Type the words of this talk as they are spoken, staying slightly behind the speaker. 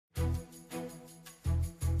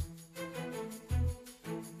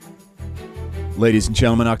Ladies and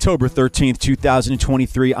gentlemen, October 13th,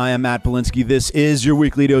 2023, I am Matt Polinsky. This is your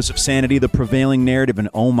weekly dose of sanity, the prevailing narrative, and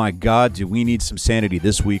oh my God, do we need some sanity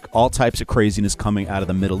this week. All types of craziness coming out of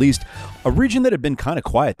the Middle East, a region that had been kind of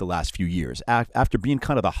quiet the last few years, after being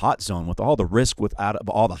kind of the hot zone with all the risk, with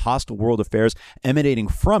all the hostile world affairs emanating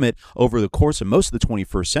from it over the course of most of the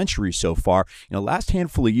 21st century so far. Last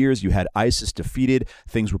handful of years, you had ISIS defeated.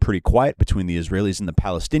 Things were pretty quiet between the Israelis and the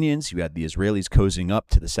Palestinians. You had the Israelis cozying up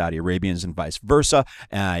to the Saudi Arabians and vice versa.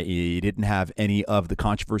 You didn't have any of the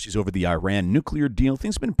controversies over the Iran nuclear deal.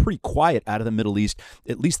 Things have been pretty quiet out of the Middle East,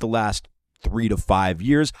 at least the last 3 to 5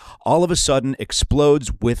 years. All of a sudden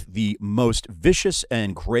explodes with the most vicious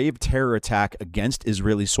and grave terror attack against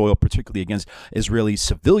Israeli soil, particularly against Israeli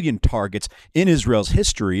civilian targets in Israel's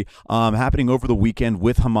history, happening over the weekend,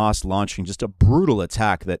 with Hamas launching just a brutal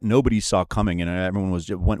attack that nobody saw coming, and everyone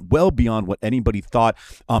went well beyond what anybody thought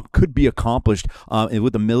could be accomplished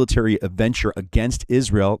with a military venture against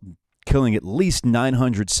Israel, killing at least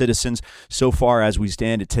 900 citizens. So far as we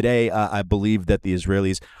stand today, I believe that the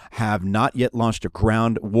Israelis have not yet launched a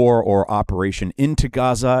ground war or operation into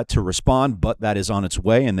Gaza to respond, but that is on its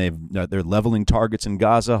way, and they're leveling targets in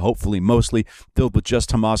Gaza, hopefully mostly filled with just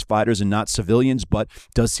Hamas fighters and not civilians, but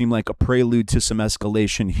does seem like a prelude to some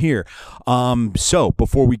escalation here. So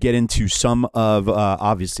before we get into some of,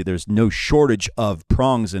 obviously there's no shortage of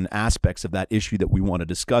prongs and aspects of that issue that we want to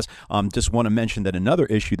discuss. Just want to mention that another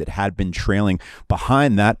issue that had been trailing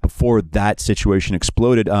behind that before that situation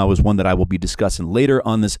exploded was one that I will be discussing later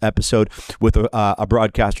on this episode with a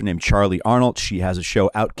broadcaster named Charly Arnolt. She has a show,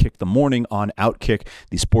 Outkick the Morning, on Outkick,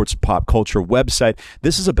 the sports pop culture website.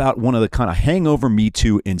 This is about one of the kind of hangover Me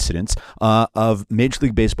Too incidents of Major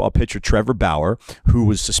League Baseball pitcher Trevor Bauer, who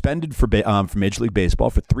was suspended from Major League Baseball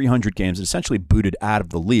for 300 games and essentially booted out of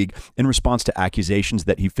the league in response to accusations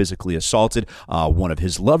that he physically assaulted one of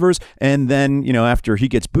his lovers. And then, after he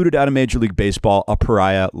gets booted out of Major League Baseball, a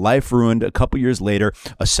pariah, life ruined. A couple years later,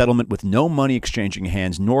 a settlement with no money exchanging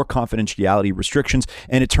hands nor confidentiality restrictions,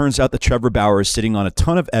 and it turns out that Trevor Bauer is sitting on a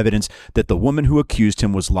ton of evidence that the woman who accused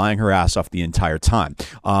him was lying her ass off the entire time.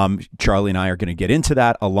 Charly and I are going to get into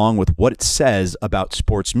that, along with what it says about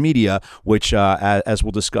sports media, which, as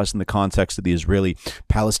we'll discuss in the context of the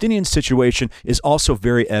Israeli-Palestinian situation, is also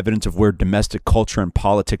very evident of where domestic culture and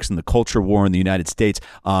politics and the culture war in the United States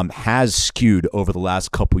has skewed over the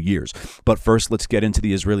last couple years. But first, let's get into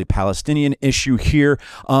the Israeli-Palestinian issue here.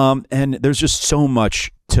 And there's just so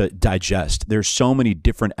much to digest. There's so many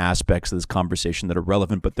different aspects of this conversation that are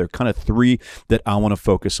relevant, but there are kind of three that I want to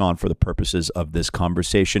focus on for the purposes of this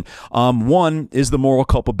conversation. One is the moral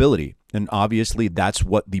culpability. And obviously, that's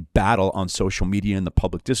what the battle on social media and the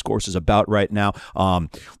public discourse is about right now.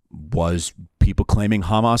 Was people claiming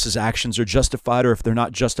Hamas's actions are justified, or if they're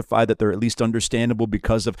not justified, that they're at least understandable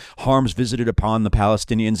because of harms visited upon the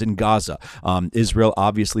Palestinians in Gaza. Israel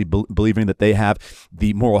obviously believing that they have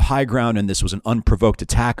the moral high ground, and this was an unprovoked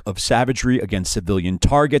attack of savagery against civilian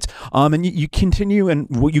targets. And you continue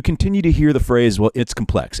to hear the phrase, well, it's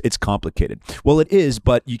complex, it's complicated. Well, it is,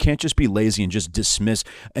 but you can't just be lazy and just dismiss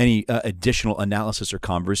any additional analysis or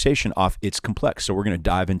conversation off it's complex. So we're going to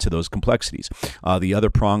dive into those complexities. The other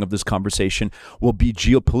prong of this conversation will be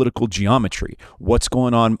geopolitical geometry. What's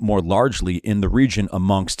going on more largely in the region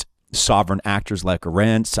amongst sovereign actors like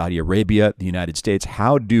Iran, Saudi Arabia, the United States?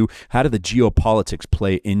 How do the geopolitics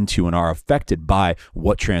play into and are affected by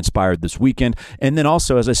what transpired this weekend? And then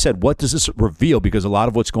also, as I said, what does this reveal? Because a lot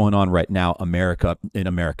of what's going on right now, in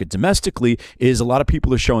America domestically, is a lot of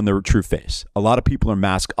people are showing their true face. A lot of people are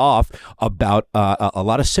masked off about a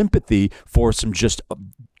lot of sympathy for some just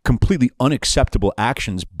completely unacceptable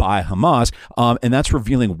actions by Hamas, and that's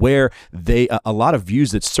revealing where a lot of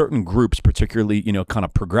views that certain groups, particularly kind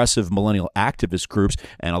of progressive millennial activist groups,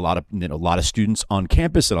 and a lot of students on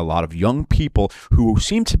campus and a lot of young people who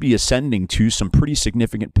seem to be ascending to some pretty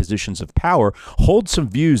significant positions of power, hold some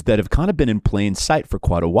views that have kind of been in plain sight for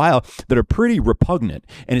quite a while that are pretty repugnant,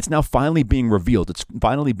 and it's now finally being revealed. It's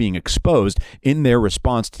finally being exposed in their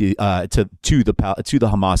response to the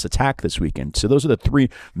Hamas attack this weekend. So those are the three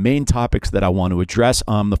main topics that I want to address.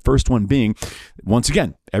 The first one being, once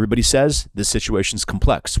again, everybody says this situation's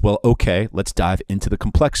complex. Well, okay, let's dive into the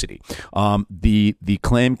complexity. The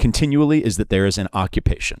claim continually is that there is an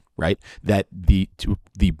occupation, right? That the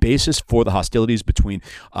basis for the hostilities between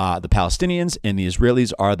the Palestinians and the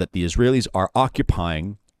Israelis are that the Israelis are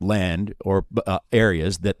occupying land or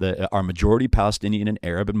areas that are majority Palestinian and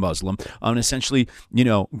Arab and Muslim, and essentially,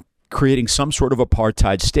 creating some sort of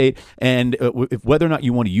apartheid state. And whether or not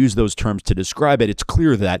you want to use those terms to describe it, it's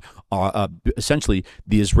clear that essentially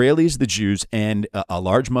the Israelis, the Jews, and a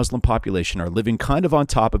large Muslim population are living kind of on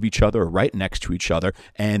top of each other or right next to each other,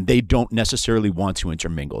 and they don't necessarily want to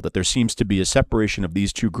intermingle. That there seems to be a separation of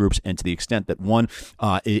these two groups, and to the extent that one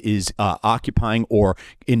is occupying or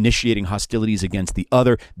initiating hostilities against the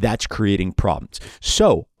other, that's creating problems.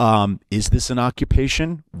 So, is this an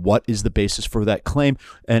occupation? What is the basis for that claim?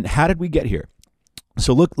 And how did we get here?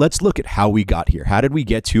 So let's look at how we got here. How did we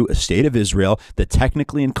get to a state of Israel that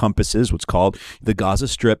technically encompasses what's called the Gaza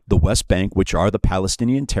Strip, the West Bank, which are the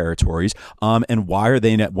Palestinian territories, and why are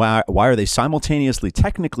they simultaneously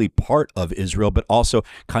technically part of Israel, but also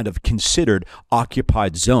kind of considered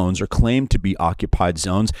occupied zones or claimed to be occupied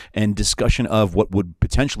zones, and discussion of what would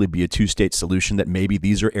potentially be a two-state solution, that maybe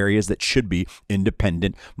these are areas that should be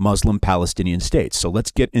independent Muslim Palestinian states. So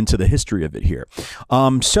let's get into the history of it here.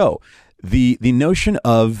 The notion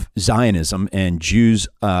of Zionism and Jews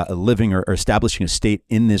living or establishing a state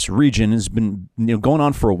in this region has been going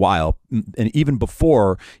on for a while, and even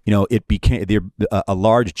before it became a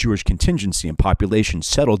large Jewish contingency and population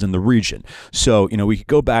settled in the region. So we could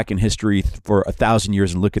go back in history for 1,000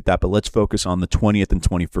 years and look at that, but let's focus on the 20th and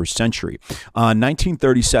 21st century.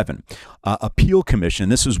 1937, a Peel Commission.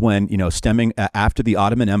 This was when stemming after the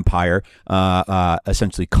Ottoman Empire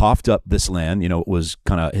essentially coughed up this land. It was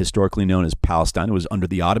kind of historically known as Palestine. It was under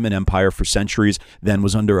the Ottoman Empire for centuries, then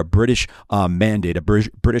was under a British mandate, a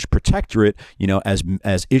British protectorate,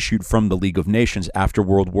 as issued from the League of Nations after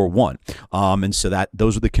World War I. And so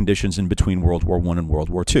those are the conditions in between World War I and World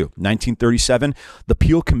War II. 1937, the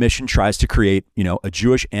Peel Commission tries to create, a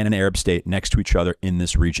Jewish and an Arab state next to each other in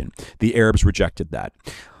this region. The Arabs rejected that.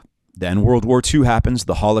 Then World War II happens,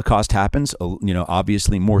 the Holocaust happens,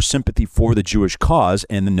 obviously more sympathy for the Jewish cause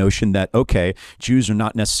and the notion that, okay, Jews are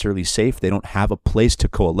not necessarily safe. They don't have a place to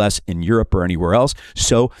coalesce in Europe or anywhere else.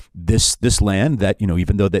 So this land that,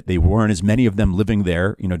 even though that they weren't as many of them living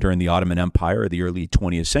there, during the Ottoman Empire or the early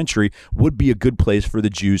 20th century, would be a good place for the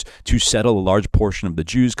Jews to settle. A large portion of the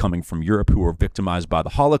Jews coming from Europe who were victimized by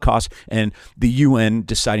the Holocaust, and the UN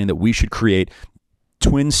deciding that we should create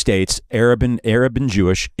twin states, Arab and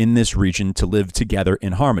Jewish, in this region to live together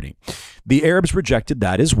in harmony. The Arabs rejected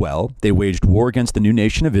that as well. They waged war against the new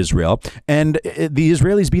nation of Israel, and the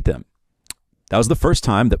Israelis beat them. That was the first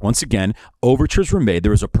time that, once again, overtures were made.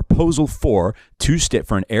 There was a proposal for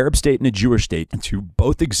an Arab state and a Jewish state to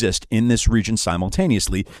both exist in this region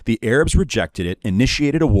simultaneously. The Arabs rejected it,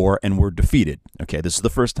 initiated a war, and were defeated. Okay, this is the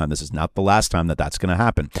first time. This is not the last time that that's going to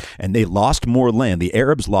happen. And they lost more land. The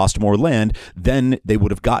Arabs lost more land than they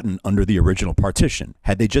would have gotten under the original partition.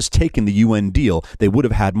 Had they just taken the UN deal, they would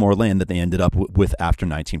have had more land that they ended up with after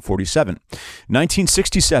 1947.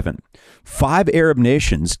 1967, 5 Arab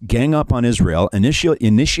nations gang up on Israel,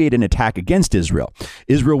 initiate an attack against Israel.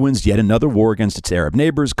 Israel wins yet another war against its Arab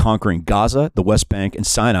neighbors, conquering Gaza, the West Bank, and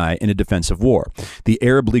Sinai in a defensive war. The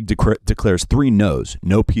Arab League declares 3 no's: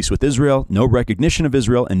 no peace with Israel, no recognition of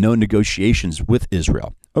Israel, and no negotiations with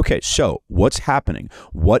Israel. Okay, so what's happening?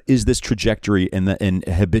 What is this trajectory and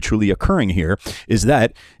habitually occurring here is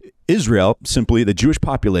that Israel, simply the Jewish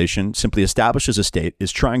population, simply establishes a state, is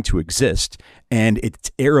trying to exist, and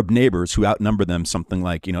its Arab neighbors, who outnumber them something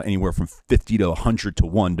like, anywhere from 50 to 100 to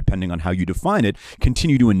 1, depending on how you define it,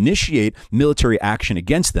 continue to initiate military action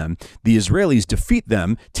against them. The Israelis defeat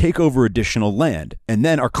them, take over additional land, and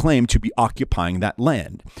then are claimed to be occupying that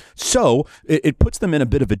land. So it puts them in a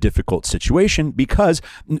bit of a difficult situation, because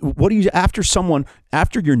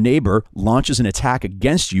after your neighbor launches an attack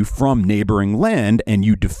against you from neighboring land and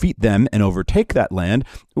you defeat them and overtake that land,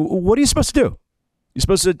 what are you supposed to do? You're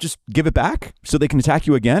supposed to just give it back so they can attack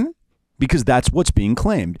you again? Because that's what's being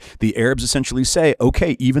claimed. The Arabs essentially say,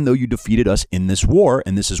 okay, even though you defeated us in this war,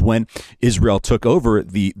 and this is when Israel took over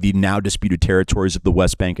the now disputed territories of the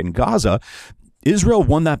West Bank and Gaza, Israel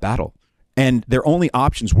won that battle. And their only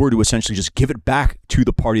options were to essentially just give it back to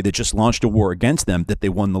the party that just launched a war against them that they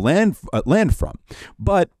won the land from.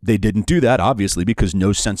 But they didn't do that, obviously, because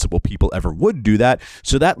no sensible people ever would do that.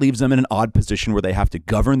 So that leaves them in an odd position where they have to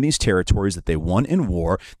govern these territories that they won in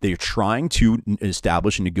war. They're trying to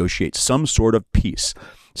establish and negotiate some sort of peace.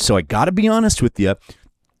 So I got to be honest with you.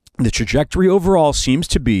 The trajectory overall seems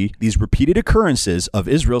to be these repeated occurrences of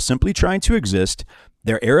Israel simply trying to exist,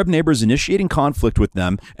 their Arab neighbors initiating conflict with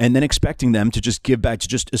them, and then expecting them to just give back, to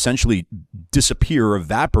just essentially disappear or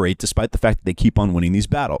evaporate, despite the fact that they keep on winning these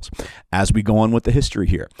battles. As we go on with the history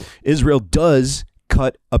here, Israel does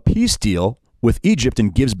cut a peace deal with Egypt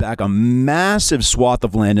and gives back a massive swath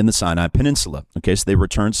of land in the Sinai Peninsula. Okay, so they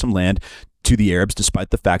returned some land to the Arabs, despite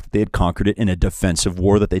the fact that they had conquered it in a defensive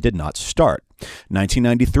war that they did not start.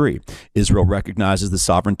 1993, Israel recognizes the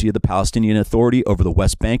sovereignty of the Palestinian Authority over the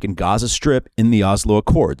West Bank and Gaza Strip in the Oslo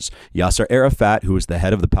Accords. Yasser Arafat, who is the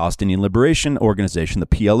head of the Palestinian Liberation Organization, the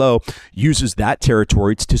PLO, uses that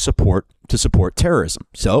territory to support terrorism.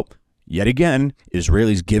 So, yet again,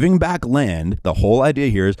 Israelis giving back land. The whole idea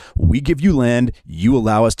here is we give you land, you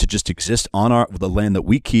allow us to just exist on the land that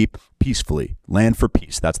we keep peacefully. Land for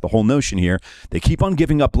peace. That's the whole notion here. They keep on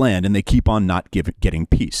giving up land and they keep on not getting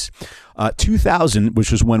peace. 2000,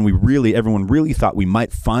 which was when everyone really thought we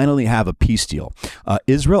might finally have a peace deal.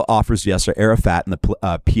 Israel offers Yasser Arafat and the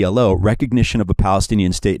PLO recognition of a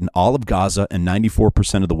Palestinian state in all of Gaza and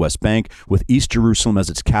 94% of the West Bank, with East Jerusalem as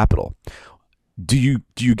its capital. Do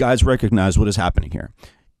you guys recognize what is happening here?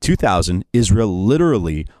 2000, Israel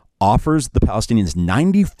literally offers the Palestinians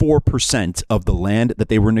 94% of the land that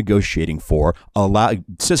they were negotiating for.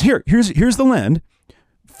 Says, here's the land.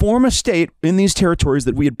 Form a state in these territories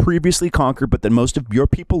that we had previously conquered, but that most of your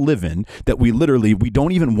people live in, that we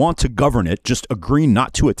don't even want to govern it, just agree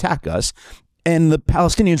not to attack us. And the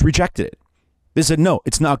Palestinians rejected it. They said, no,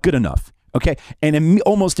 it's not good enough. Okay, and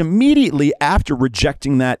almost immediately after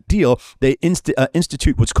rejecting that deal, they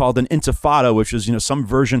institute what's called an intifada, which is some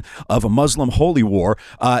version of a Muslim holy war,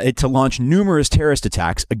 to launch numerous terrorist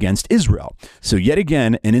attacks against Israel. So yet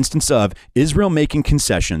again, an instance of Israel making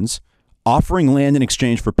concessions, offering land in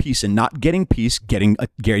exchange for peace, and not getting peace, getting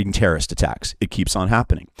terrorist attacks. It keeps on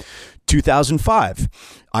happening. 2005,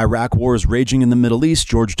 Iraq war is raging in the Middle East.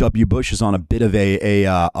 George W. Bush is on a bit of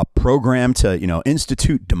a program to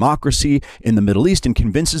institute democracy in the Middle East and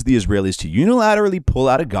convinces the Israelis to unilaterally pull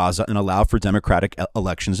out of Gaza and allow for democratic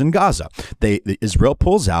elections in Gaza. Israel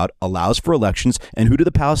pulls out, allows for elections, and who do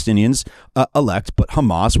the Palestinians elect but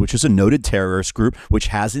Hamas, which is a noted terrorist group which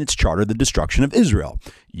has in its charter the destruction of Israel.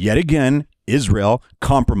 Yet again, Israel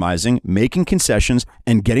compromising, making concessions,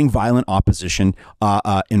 and getting violent opposition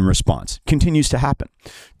in response. Continues to happen.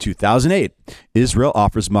 2008, Israel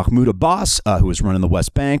offers Mahmoud Abbas, who is running the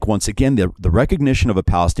West Bank, once again, the recognition of a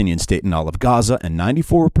Palestinian state in all of Gaza and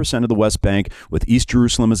 94% of the West Bank, with East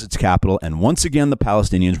Jerusalem as its capital, and once again, the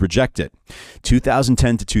Palestinians reject it.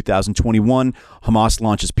 2010 to 2021, Hamas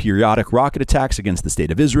launches periodic rocket attacks against the state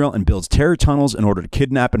of Israel and builds terror tunnels in order to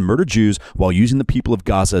kidnap and murder Jews while using the people of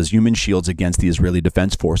Gaza as human shields against the Israeli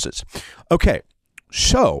Defense Forces. Okay,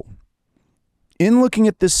 so in looking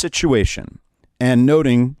at this situation and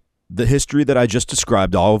noting the history that I just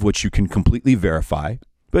described, all of which you can completely verify,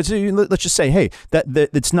 but let's just say, hey, that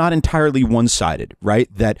it's not entirely one-sided, right?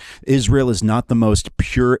 That Israel is not the most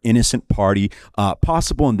pure, innocent party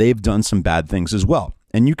possible, and they've done some bad things as well.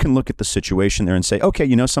 And you can look at the situation there and say, okay,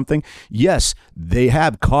 you know something? Yes, they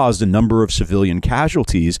have caused a number of civilian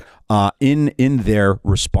casualties in their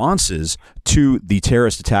responses to the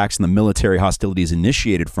terrorist attacks and the military hostilities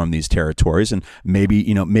initiated from these territories. And maybe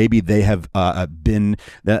they have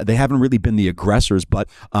they haven't really been the aggressors, but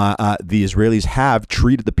the Israelis have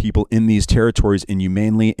treated the people in these territories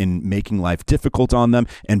inhumanely, in making life difficult on them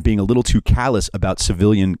and being a little too callous about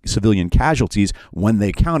civilian casualties when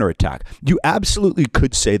they counterattack. You absolutely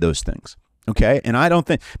could say those things. Okay, and I don't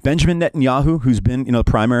think Benjamin Netanyahu, who's been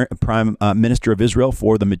prime minister of Israel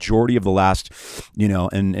for the majority of the last,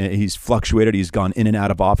 and he's fluctuated, he's gone in and out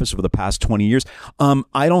of office over the past 20 years.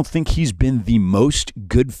 I don't think he's been the most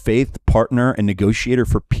good faith partner and negotiator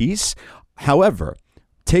for peace. However,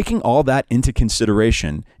 taking all that into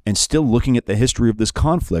consideration and still looking at the history of this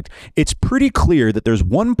conflict, it's pretty clear that there's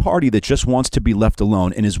one party that just wants to be left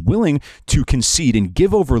alone and is willing to concede and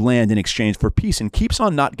give over land in exchange for peace and keeps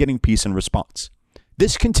on not getting peace in response.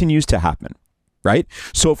 This continues to happen, right?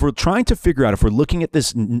 So if we're trying to figure out, if we're looking at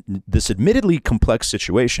this admittedly complex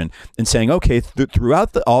situation and saying, okay,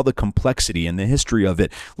 throughout all the complexity and the history of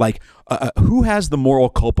it, who has the moral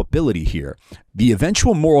culpability here? The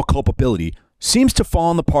eventual moral culpability seems to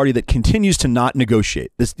fall on the party that continues to not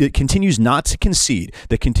negotiate, that continues not to concede,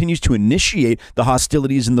 that continues to initiate the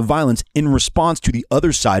hostilities and the violence in response to the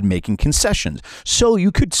other side making concessions. So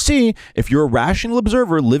you could see, if you're a rational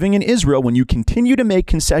observer living in Israel, when you continue to make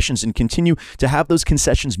concessions and continue to have those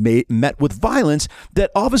concessions met with violence,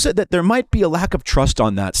 that all of a sudden that there might be a lack of trust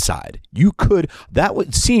on that side. That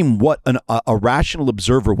would seem what a rational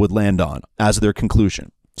observer would land on as their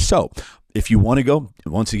conclusion. So if you want to go,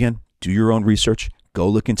 once again, do your own research, Go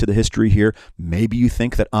look into the history here. Maybe you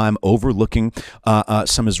think that I'm overlooking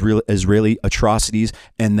some Israeli atrocities,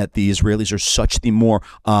 and that the Israelis are such the more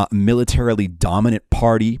militarily dominant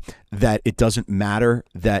party that it doesn't matter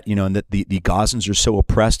that, and that the Gazans are so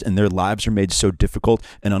oppressed and their lives are made so difficult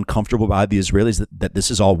and uncomfortable by the Israelis that this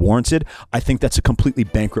is all warranted. I think that's a completely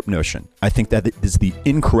bankrupt notion. I think that it is the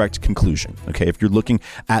incorrect conclusion. Okay, if you're looking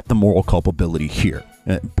at the moral culpability here,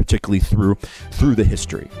 particularly through the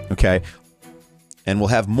history. Okay. And we'll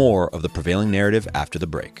have more of the prevailing narrative after the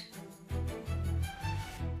break.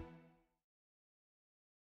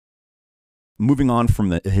 Moving on from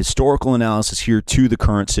the historical analysis here to the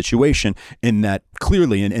current situation, in that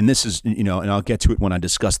clearly, and this is, and I'll get to it when I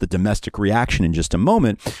discuss the domestic reaction in just a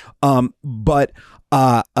moment, but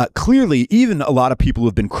clearly, even a lot of people who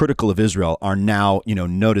have been critical of Israel are now,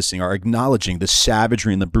 noticing, are acknowledging the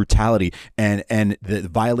savagery and the brutality and the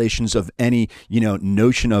violations of any,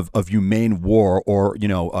 notion of humane war or,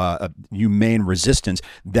 humane resistance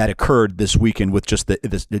that occurred this weekend with just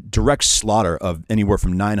the direct slaughter of anywhere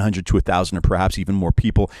from 900 to 1,000 or perhaps even more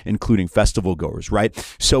people, including festival goers,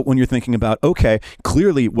 right? So when you're thinking about, okay,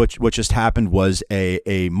 clearly what just happened was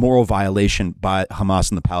a moral violation by Hamas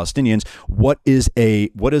and the Palestinians, what is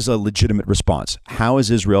a legitimate response? How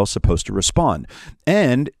is Israel supposed to respond?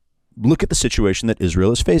 And look at the situation that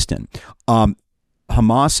Israel is faced in.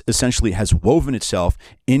 Hamas essentially has woven itself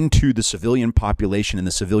into the civilian population and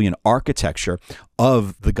the civilian architecture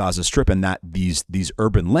of the Gaza Strip and that these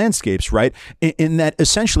urban landscapes, right? In that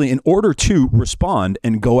essentially, in order to respond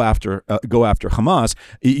and go after Hamas,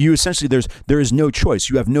 you essentially there is no choice.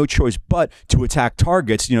 You have no choice but to attack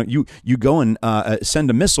targets. You go and send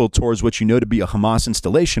a missile towards what you know to be a Hamas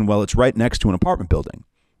installation. Well, it's right next to an apartment building.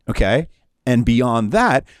 Okay, and beyond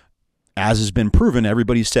that, as has been proven,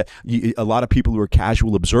 everybody said, a lot of people who are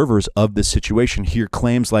casual observers of this situation hear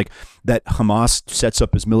claims like that Hamas sets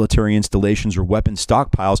up his military installations or weapon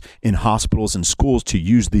stockpiles in hospitals and schools to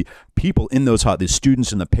use the people in those, the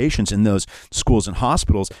students and the patients in those schools and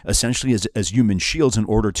hospitals essentially as human shields in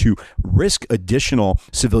order to risk additional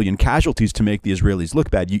civilian casualties to make the Israelis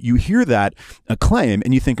look bad. You hear that claim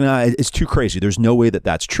and you think, nah, it's too crazy. There's no way that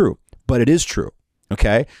that's true, but it is true.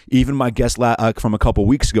 Okay, even my guest from a couple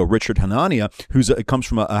weeks ago, Richard Hanania,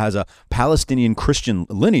 has a Palestinian Christian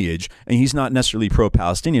lineage, and he's not necessarily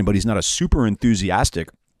pro-Palestinian, but he's not a super enthusiastic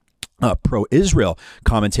pro-Israel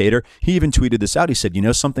commentator. He even tweeted this out. He said,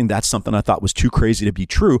 that's something I thought was too crazy to be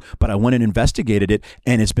true, but I went and investigated it,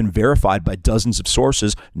 and it's been verified by dozens of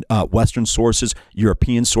sources, Western sources,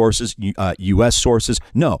 European sources, U.S. sources.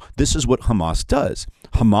 No, this is what Hamas does.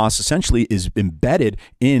 Hamas essentially is embedded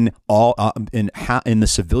in the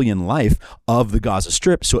civilian life of the Gaza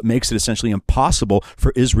Strip, so it makes it essentially impossible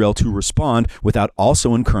for Israel to respond without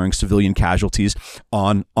also incurring civilian casualties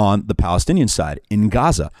on the Palestinian side in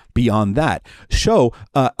Gaza. Beyond that,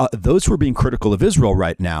 those who are being critical of Israel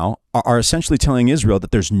right now are essentially telling Israel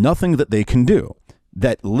that there's nothing that they can do,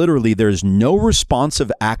 that literally there's no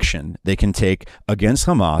responsive action they can take against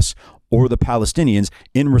Hamas or the Palestinians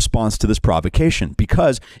in response to this provocation.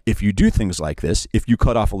 Because if you do things like this, if you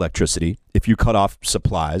cut off electricity, if you cut off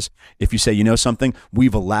supplies, if you say, something,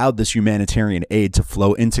 we've allowed this humanitarian aid to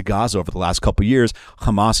flow into Gaza over the last couple of years,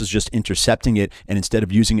 Hamas is just intercepting it, and instead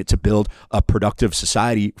of using it to build a productive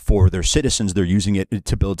society for their citizens, they're using it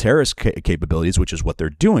to build terrorist capabilities, which is what they're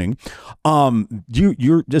doing.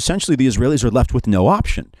 You're essentially, the Israelis are left with no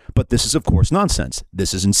option. But this is, of course, nonsense.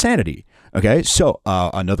 This is insanity. Okay, so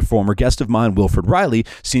another former guest of mine, Wilfred Riley,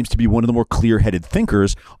 seems to be one of the more clear-headed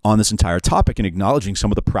thinkers on this entire topic and acknowledging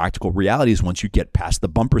some of the practical realities once you get past the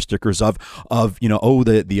bumper stickers of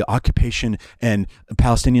the occupation and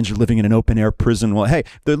Palestinians are living in an open-air prison. Well, hey,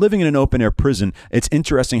 they're living in an open-air prison. It's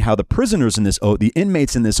interesting how the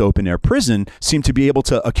inmates in this open-air prison seem to be able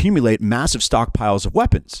to accumulate massive stockpiles of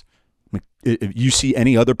weapons. You see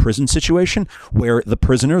any other prison situation where the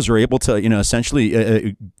prisoners are able to,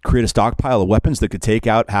 essentially create a stockpile of weapons that could take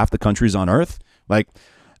out half the countries on earth? Like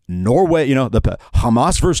Norway, the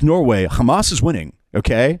Hamas versus Norway, Hamas is winning.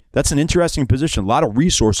 Okay, that's an interesting position. A lot of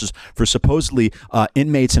resources for supposedly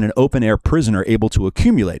inmates in an open air prison are able to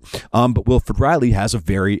accumulate. But Wilfred Riley has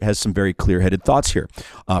some very clear-headed thoughts here.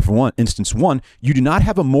 For instance, you do not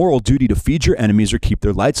have a moral duty to feed your enemies or keep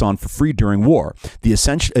their lights on for free during war. The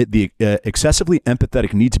excessively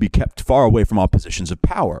empathetic need to be kept far away from all positions of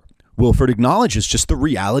power. Wilford acknowledges just the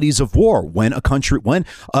realities of war. When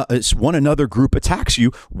when another group attacks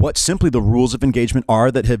you, what simply the rules of engagement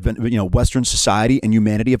are that have been, Western society and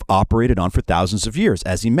humanity have operated on for thousands of years.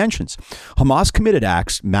 As he mentions, Hamas committed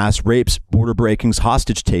acts, mass rapes, border breakings,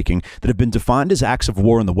 hostage taking that have been defined as acts of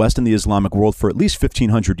war in the West and the Islamic world for at least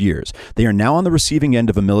 1,500 years. They are now on the receiving end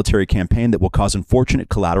of a military campaign that will cause unfortunate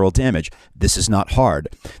collateral damage. This is not hard.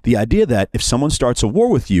 The idea that if someone starts a war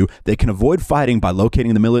with you, they can avoid fighting by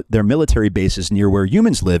locating their military bases near where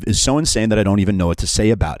humans live is so insane that I don't even know what to say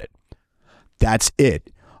about it. That's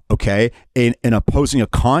it. Okay, in opposing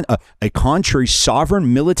a contrary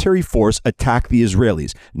sovereign military force attack the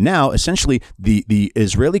Israelis. Now, essentially, the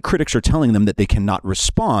Israeli critics are telling them that they cannot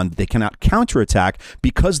respond, they cannot counterattack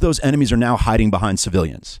because those enemies are now hiding behind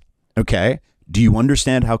civilians. Okay? Do you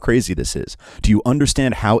understand how crazy this is? Do you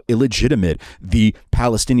understand how illegitimate the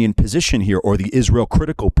Palestinian position here, or the Israel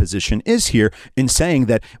critical position is here, in saying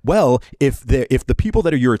that, well, if the people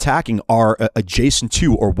that you're attacking are adjacent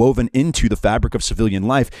to or woven into the fabric of civilian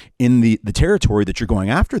life in the territory that you're going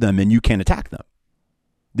after them in, you can't attack them.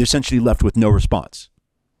 They're essentially left with no response.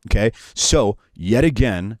 Okay, so yet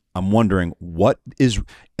again, I'm wondering what is,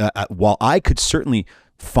 while I could certainly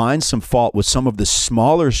find some fault with some of the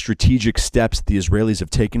smaller strategic steps the Israelis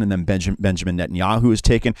have taken, and then Benjamin Netanyahu has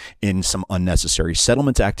taken in some unnecessary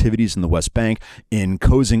settlement activities in the West Bank, in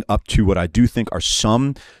cozying up to what I do think are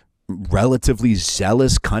some relatively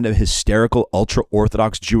zealous, kind of hysterical,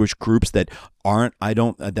 ultra-Orthodox Jewish groups that I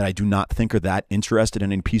do not think are that interested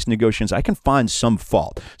in peace negotiations. I can find some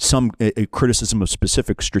fault, some criticism of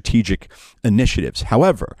specific strategic initiatives.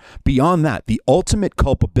 However, beyond that, the ultimate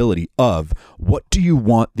culpability of what do you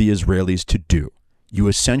want the Israelis to do? You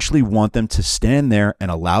essentially want them to stand there and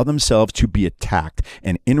allow themselves to be attacked.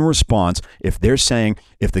 And in response, if the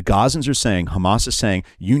Gazans are saying, Hamas is saying,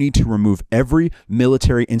 you need to remove every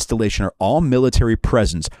military installation or all military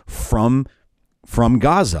presence from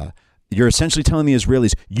Gaza, you're essentially telling the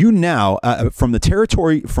Israelis, you now, from the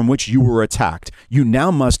territory from which you were attacked, you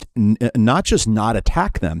now must not just not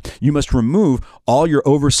attack them, you must remove all your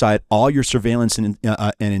oversight, all your surveillance and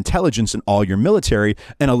intelligence, and all your military,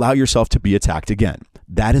 and allow yourself to be attacked again.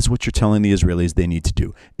 That is what you're telling the Israelis they need to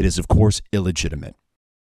do. It is, of course, illegitimate.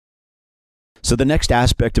 So the next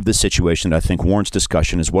aspect of this situation that I think warrants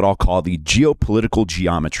discussion is what I'll call the geopolitical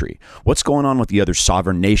geometry. What's going on with the other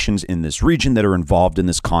sovereign nations in this region that are involved in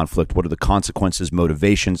this conflict? What are the consequences,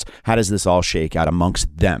 motivations? How does this all shake out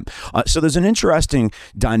amongst them? So there's an interesting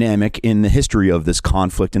dynamic in the history of this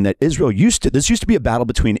conflict, in that this used to be a battle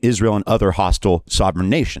between Israel and other hostile sovereign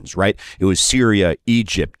nations, right? It was Syria,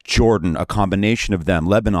 Egypt, Jordan, a combination of them,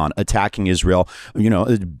 Lebanon, attacking Israel.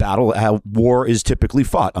 War is typically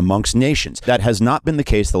fought amongst nations. That has not been the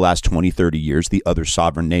case the last 20, 30 years. The other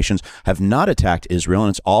sovereign nations have not attacked Israel, and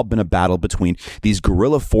it's all been a battle between these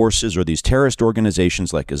guerrilla forces or these terrorist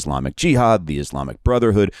organizations like Islamic Jihad, the Islamic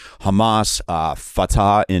Brotherhood, Hamas,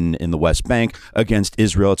 Fatah in the West Bank against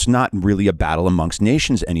Israel. It's not really a battle amongst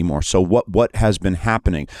nations anymore. So what has been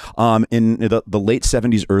happening? In the late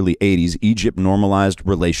 70s, early 80s, Egypt normalized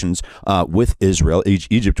relations with Israel.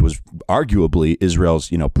 Egypt was arguably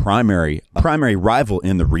Israel's primary rival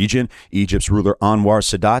in the region. Egypt's ruler Anwar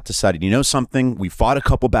Sadat decided, something, we fought a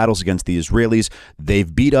couple battles against the Israelis.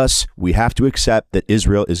 They've beat us. We have to accept that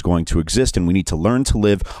Israel is going to exist, and we need to learn to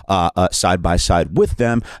live side by side with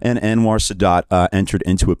them. And Anwar Sadat entered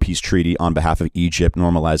into a peace treaty on behalf of Egypt,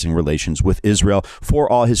 normalizing relations with Israel.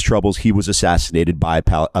 For all his troubles, he was assassinated by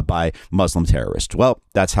Muslim terrorists. Well,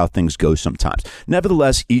 that's how things go sometimes.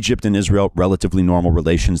 Nevertheless, Egypt and Israel, relatively normal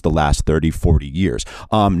relations the last 30, 40 years.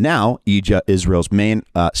 Now, Israel's main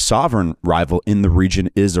sovereign rival in the region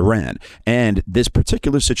is Iran. And this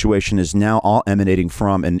particular situation is now all emanating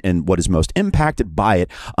from, and what is most impacted by it,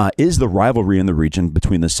 is the rivalry in the region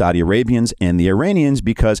between the Saudi Arabians and the Iranians,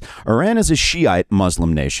 because Iran is a Shiite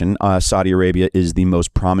Muslim nation. Saudi Arabia is the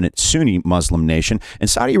most prominent Sunni Muslim nation. And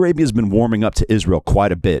Saudi Arabia has been warming up to Israel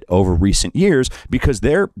quite a bit over recent years because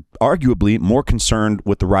they're arguably more concerned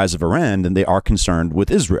with the rise of Iran than they are concerned with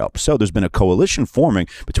Israel. So there's been a coalition forming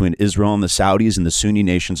between Israel and the Saudis and the Sunni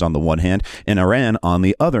nations on the one hand, and Iran on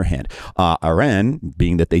the other hand. Iran,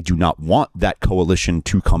 being that they do not want that coalition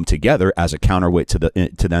to come together as a counterweight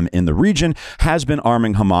to them in the region, has been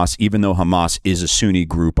arming Hamas, even though Hamas is a Sunni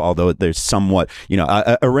group, although there's somewhat,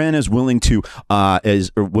 Iran is willing to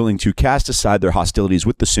cast aside their hostilities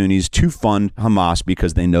with the Sunnis to fund Hamas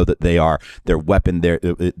because they know that their weapon,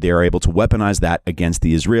 they are able to weaponize that against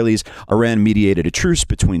the Israelis. Iran mediated a truce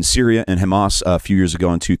between Syria and Hamas a few years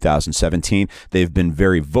ago in 2017. They've been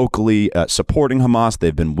very vocally supporting Hamas.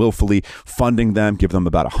 They've been willfully funding them, give them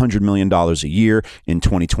about $100 million a year. In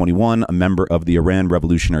 2021, a member of the Iran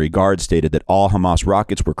Revolutionary Guard stated that all Hamas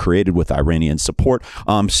rockets were created with Iranian support.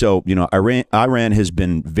 So, Iran has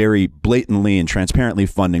been very blatantly and transparently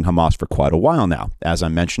funding Hamas for quite a while now. As I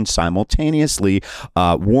mentioned, simultaneously,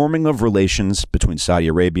 warming of relations between Saudi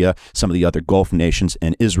Arabia, some of the other Gulf nations,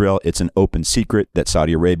 and Israel. It's an open secret that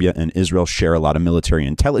Saudi Arabia and Israel share a lot of military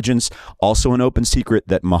intelligence. Also an open secret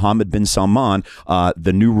that Mohammed bin Salman,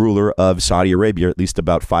 the new ruler of Saudi Arabia, at least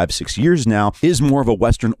about 5-6 years now, is more of a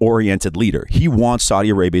Western-oriented leader. He wants Saudi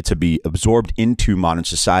Arabia to be absorbed into modern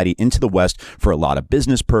society, into the West, for a lot of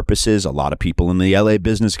business purposes. A lot of people in the LA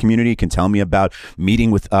business community can tell me about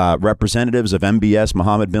meeting with representatives of MBS,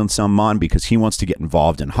 Mohammed bin Salman, because he wants to get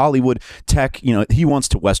involved in Hollywood tech. He wants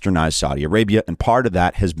to Westernize Saudi Arabia, and part of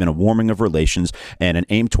that has been a warming of relations and an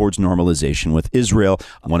aim towards normalization with Israel.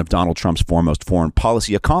 One of Donald Trump's foremost foreign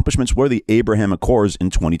policy accomplishments were the Abraham Accords in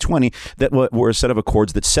 2020 that were a set of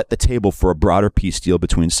accords that set the table for a broader peace deal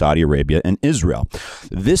between Saudi Arabia and Israel.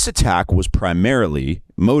 This attack was primarily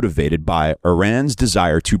motivated by Iran's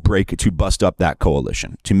desire to bust up that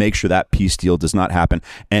coalition, to make sure that peace deal does not happen,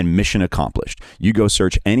 and mission accomplished. You go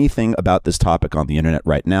search anything about this topic on the internet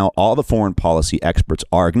right now. All the foreign policy experts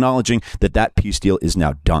are acknowledging that peace deal is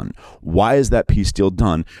now done. Why is that peace deal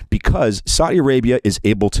done? Because Saudi Arabia is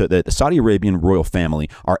able to, the Saudi Arabian royal family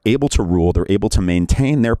are able to rule, they're able to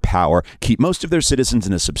maintain their power, keep most of their citizens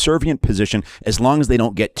in a subservient position as long as they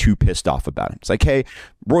don't get too pissed off about it. It's like, hey,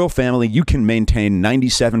 royal family, you can maintain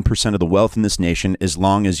 97% of the wealth in this nation as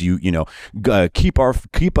long as you keep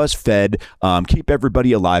us fed, keep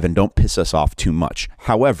everybody alive, and don't piss us off too much.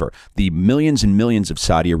 However, the millions and millions of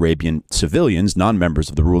Saudi Arabian civilians, non-members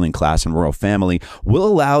of the ruling class and royal family, will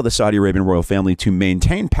allow the Saudi Arabian royal family to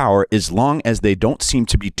maintain power as long as they don't seem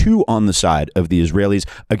to be too on the side of the Israelis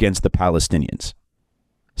against the Palestinians.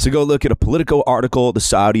 So go look at a Politico article. The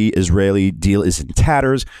Saudi-Israeli deal is in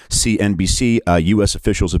tatters. CNBC, U.S.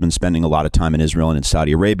 officials have been spending a lot of time in Israel and in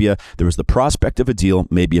Saudi Arabia. There was the prospect of a deal,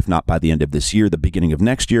 maybe if not by the end of this year, the beginning of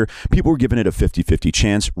next year. People were giving it a 50-50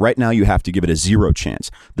 chance. Right now, you have to give it a 0 chance.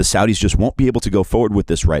 The Saudis just won't be able to go forward with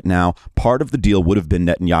this right now. Part of the deal would have been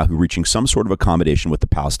Netanyahu reaching some sort of accommodation with the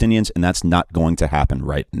Palestinians, and that's not going to happen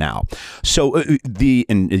right now. So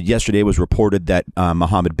yesterday it was reported that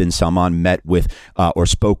Mohammed bin Salman met with or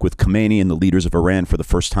spoke with Khamenei and the leaders of Iran for the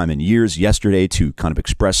first time in years yesterday to kind of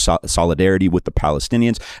express solidarity with the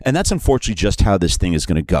Palestinians. And that's unfortunately just how this thing is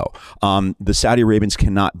going to go. The Saudi Arabians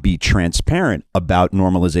cannot be transparent about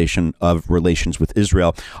normalization of relations with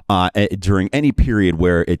Israel during any period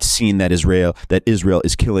where it's seen that Israel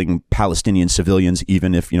is killing Palestinian civilians,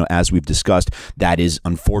 even if, as we've discussed, that is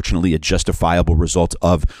unfortunately a justifiable result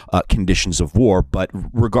of conditions of war. But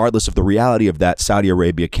regardless of the reality of that, Saudi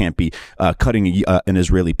Arabia can't be cutting an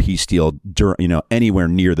Israeli peace deal anywhere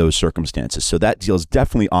near those circumstances. So that deal is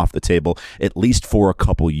definitely off the table, at least for a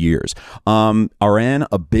couple years. Iran,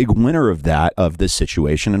 a big winner of this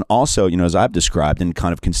situation. And also, as I've described and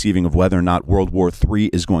kind of conceiving of whether or not World War III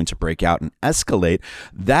is going to break out and escalate,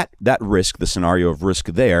 that risk, the scenario of risk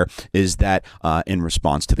there is that in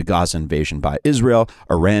response to the Gaza invasion by Israel,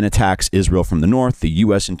 Iran attacks Israel from the north. The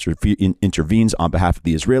U.S. intervenes on behalf of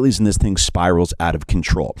the Israelis, and this thing spirals out of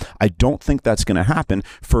control. I don't think that's going to happen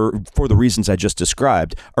for the reasons I just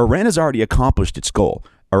described. Iran has already accomplished its goal.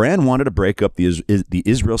 Iran wanted to break up the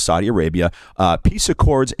Israel-Saudi Arabia peace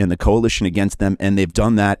accords and the coalition against them, and they've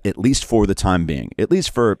done that at least for the time being, at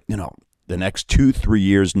least for, the next 2-3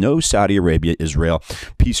 years. No Saudi Arabia-Israel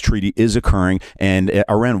peace treaty is occurring. And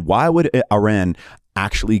Iran, why would Iran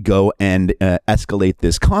actually go and escalate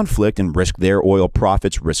this conflict and risk their oil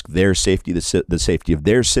profits, risk their safety, the safety of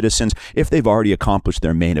their citizens, if they've already accomplished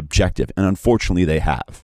their main objective? And unfortunately, they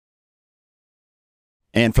have.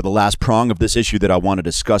 And for the last prong of this issue that I want to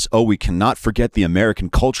discuss, we cannot forget the American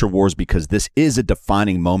culture wars, because this is a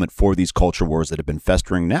defining moment for these culture wars that have been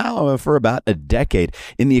festering now for about a decade,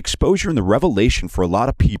 in the exposure and the revelation for a lot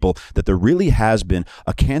of people that there really has been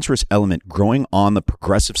a cancerous element growing on the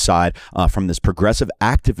progressive side from this progressive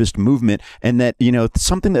activist movement, and that,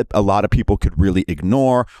 something that a lot of people could really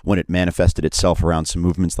ignore when it manifested itself around some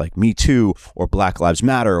movements like Me Too or Black Lives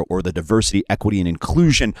Matter or the diversity, equity, and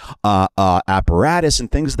inclusion apparatus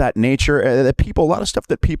and things of that nature, that people, a lot of stuff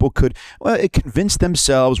that people could convince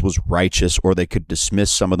themselves was righteous, or they could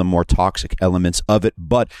dismiss some of the more toxic elements of it,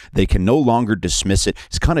 but they can no longer dismiss it.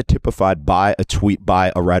 It's kind of typified by a tweet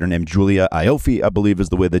by a writer named Julia Ioffe, I believe is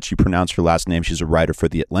the way that she pronounced her last name. She's a writer for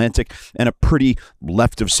The Atlantic and a pretty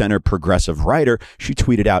left-of-center progressive writer. She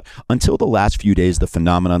tweeted out, "Until the last few days, the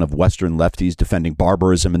phenomenon of Western lefties defending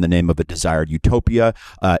barbarism in the name of a desired utopia,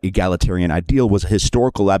 egalitarian ideal, was a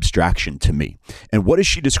historical abstraction to me." And what is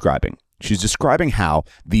she describing? She's describing how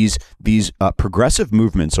these progressive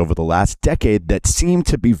movements over the last decade that seem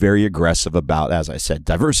to be very aggressive about, as I said,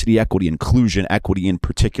 diversity, equity, inclusion, equity in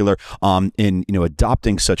particular, in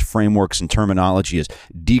adopting such frameworks and terminology as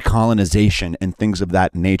decolonization and things of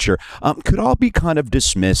that nature, could all be kind of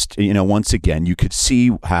dismissed. Once again, you could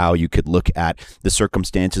see how you could look at the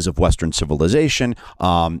circumstances of Western civilization,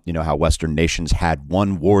 how Western nations had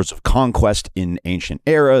won wars of conquest in ancient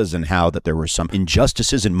eras, and how that there were some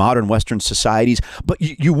injustices in modern Western societies, but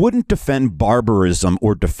you wouldn't defend barbarism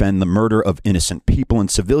or defend the murder of innocent people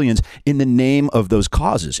and civilians in the name of those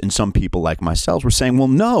causes. And some people like myself were saying, well,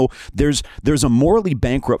 no, there's a morally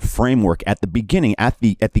bankrupt framework at the beginning, at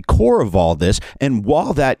the core of all this. And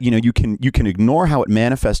while that, you can ignore how it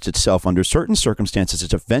manifests itself under certain circumstances,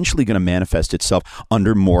 it's eventually going to manifest itself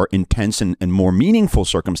under more intense and more meaningful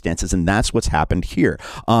circumstances. And that's what's happened here.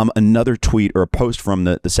 Another tweet or a post from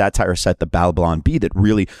the satire site, the Babylon Bee, that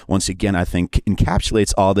really, once again, I think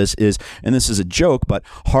encapsulates all this is, and this is a joke, but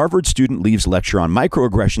Harvard student leaves lecture on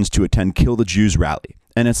microaggressions to attend Kill the Jews rally.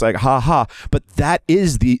 And it's like, but that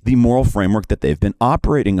is the moral framework that they've been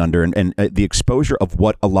operating under, and the exposure of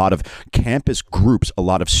what a lot of campus groups, a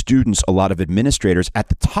lot of students, a lot of administrators at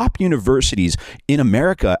the top universities in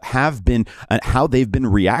America have been, how they've been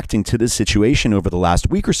reacting to this situation over the last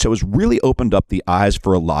week or so has really opened up the eyes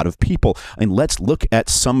for a lot of people. And let's look at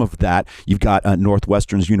some of that. You've got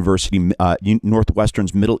Northwestern's Middle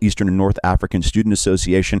Eastern and North African Student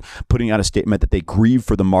Association putting out a statement that they grieve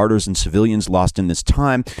for the martyrs and civilians lost in this time.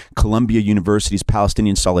 Columbia University's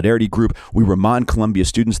Palestinian Solidarity Group, we remind Columbia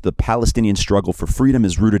students that the Palestinian struggle for freedom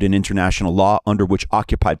is rooted in international law under which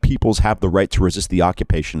occupied peoples have the right to resist the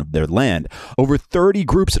occupation of their land. Over 30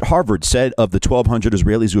 groups at Harvard said of the 1,200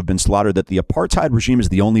 Israelis who have been slaughtered that the apartheid regime is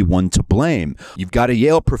the only one to blame. You've got a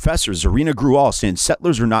Yale professor, Zarina Grual, saying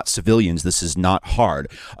settlers are not civilians. This is not hard.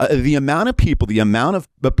 The amount of people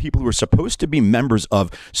who are supposed to be members of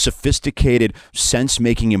sophisticated,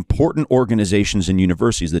 sense-making, important organizations and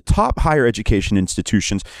universities, the top higher education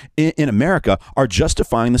institutions in America, are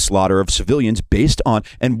justifying the slaughter of civilians based on,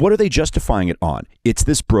 and what are they justifying it on? It's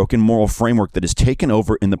this broken moral framework that has taken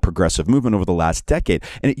over in the progressive movement over the last decade.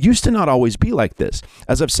 And it used to not always be like this.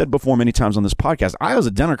 As I've said before many times on this podcast, I was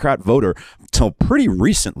a Democrat voter till pretty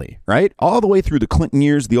recently, right? All the way through the Clinton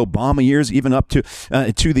years, the Obama years, even up to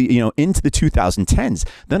the into the 2010s.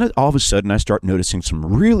 Then all of a sudden I start noticing some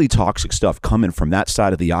really toxic stuff coming from that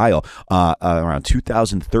side of the aisle around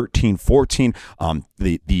 2013, 14,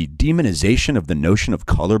 the demonization of the notion of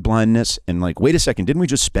colorblindness, and like, wait a second, didn't we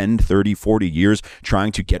just spend 30, 40 years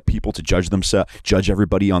trying to get people to judge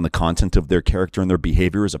everybody on the content of their character and their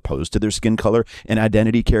behavior as opposed to their skin color and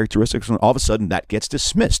identity characteristics? And all of a sudden that gets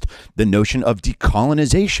dismissed. The notion of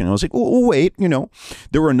decolonization. I was like, oh, wait,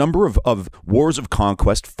 there were a number of wars of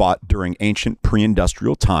conquest fought during ancient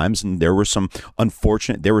pre-industrial times, and there were some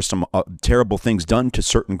terrible things done to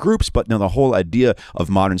certain groups, but now the whole idea of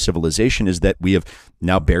modern civilization is that we have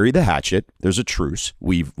now buried the hatchet. There's a truce.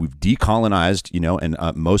 We've decolonized,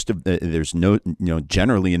 and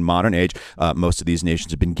generally in modern age, most of these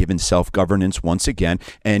nations have been given self-governance once again.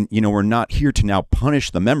 And, we're not here to now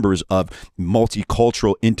punish the members of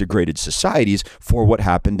multicultural integrated societies for what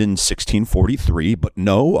happened in 1643. But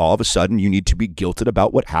no, all of a sudden you need to be guilted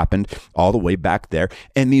about what happened all the way back there.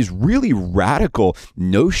 And these really radical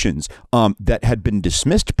notions that had been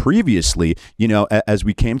dismissed previously, as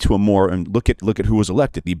we came to a more, and look at who was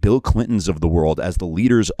elected, the Bill Clintons of the world as the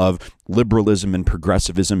leaders of liberalism and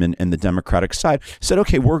progressivism and the Democratic side, said,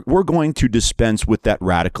 okay, we're going to dispense with that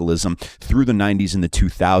radicalism through the 90s and the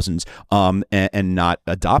 2000s and not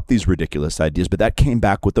adopt these ridiculous ideas. But that came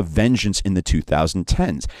back with a vengeance in the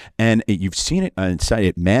 2010s. And you've seen it,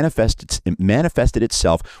 it manifested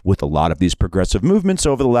itself with a lot of these progressive movements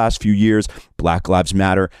over the last few years. Black Lives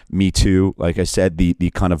Matter, Me Too, like I said,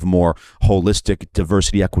 the kind of more holistic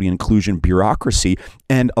diversity, equity, inclusion bureaucracy.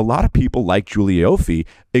 And a lot of people like Julia Ioffe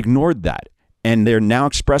ignored that. And they're now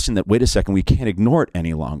expressing that, wait a second, we can't ignore it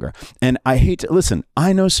any longer. And I hate to, listen,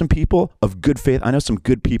 I know some people of good faith. I know some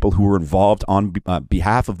good people who were involved on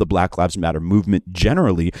behalf of the Black Lives Matter movement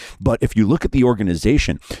generally. But if you look at the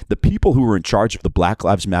organization, the people who were in charge of the Black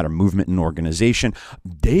Lives Matter movement and organization,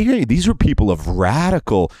 these were people of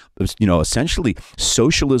radical, essentially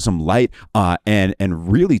socialism light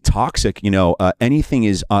and really toxic. Anything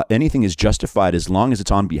is justified as long as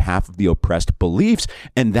it's on behalf of the oppressed beliefs.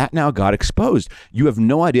 And that now got exposed. You have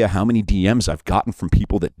no idea how many DMs I've gotten from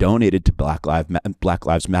people that donated to Black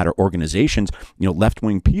Lives Matter organizations,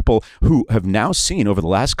 left-wing people who have now seen over the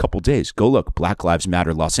last couple days, go look, Black Lives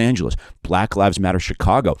Matter Los Angeles, Black Lives Matter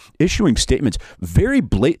Chicago, issuing statements very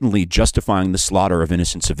blatantly justifying the slaughter of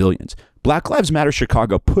innocent civilians. Black Lives Matter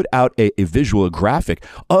Chicago put out a visual graphic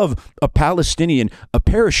of a Palestinian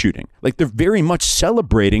parachuting. Like, they're very much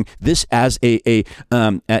celebrating this as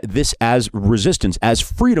this as resistance, as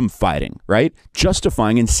freedom fighting, right?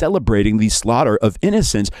 Justifying and celebrating the slaughter of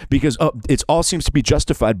innocents because it all seems to be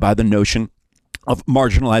justified by the notion of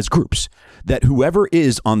marginalized groups, that whoever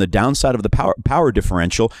is on the downside of the power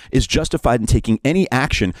differential is justified in taking any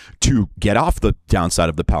action to get off the downside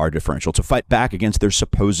of the power differential, to fight back against their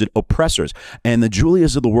supposed oppressors. And the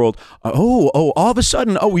Julias of the world, all of a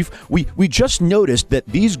sudden, we just noticed that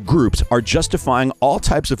these groups are justifying all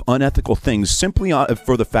types of unethical things simply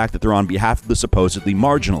for the fact that they're on behalf of the supposedly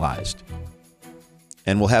marginalized.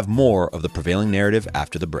 And we'll have more of the prevailing narrative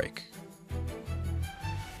after the break.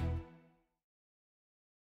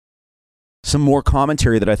 Some more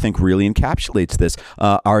commentary that I think really encapsulates this.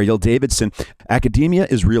 Ariel Davidson, academia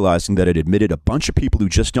is realizing that it admitted a bunch of people who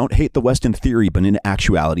just don't hate the West in theory, but in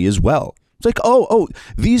actuality as well. It's like,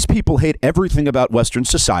 these people hate everything about Western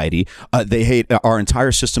society. They hate our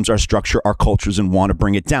entire systems, our structure, our cultures, and want to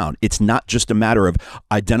bring it down. It's not just a matter of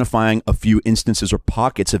identifying a few instances or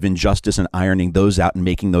pockets of injustice and ironing those out and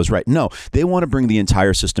making those right. No, they want to bring the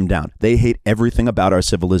entire system down. They hate everything about our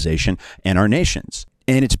civilization and our nations.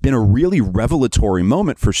 And it's been a really revelatory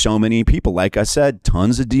moment for so many people. Like I said,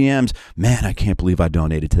 tons of DMs. Man, I can't believe I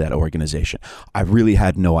donated to that organization. I really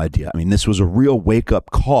had no idea. I mean, this was a real wake-up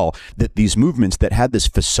call that these movements that had this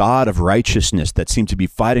facade of righteousness that seemed to be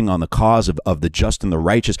fighting on the cause of the just and the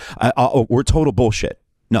righteous were total bullshit.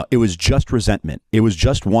 No, it was just resentment. It was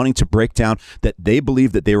just wanting to break down that they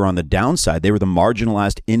believed that they were on the downside. They were the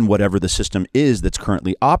marginalized in whatever the system is that's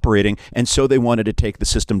currently operating. And so they wanted to take the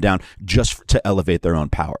system down just to elevate their own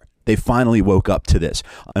power. They finally woke up to this.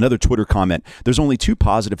 Another Twitter comment, there's only two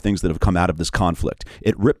positive things that have come out of this conflict.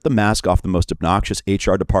 It ripped the mask off the most obnoxious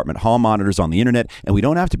HR department hall monitors on the internet, and we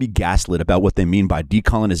don't have to be gaslit about what they mean by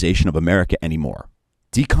decolonization of America anymore.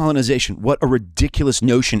 Decolonization, what a ridiculous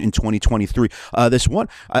notion in 2023. This one,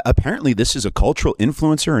 apparently this is a cultural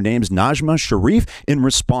influencer. Her name's Najma Sharif. In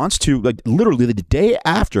response to, literally the day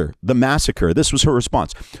after the massacre, this was her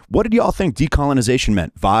response. What did y'all think decolonization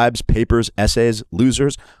meant? Vibes, papers, essays,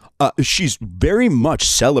 losers? She's very much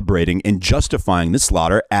celebrating and justifying the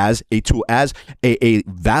slaughter as a tool, as a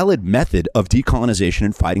valid method of decolonization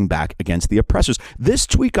and fighting back against the oppressors. This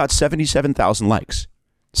tweet got 77,000 likes.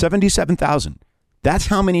 77,000. That's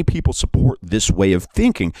how many people support this way of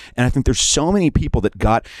thinking. And I think there's so many people that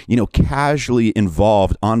got, casually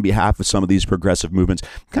involved on behalf of some of these progressive movements,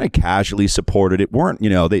 kind of casually supported it. Weren't,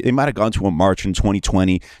 they might have gone to a march in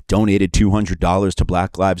 2020, donated $200 to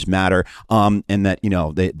Black Lives Matter, and that,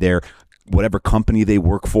 they're whatever company they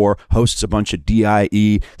work for hosts a bunch of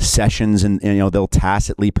DIE sessions and they'll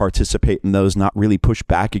tacitly participate in those, not really push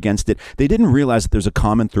back against it. They didn't realize that there's a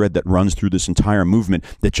common thread that runs through this entire movement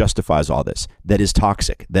that justifies all this, that is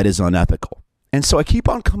toxic, that is unethical. And so I keep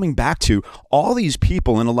on coming back to all these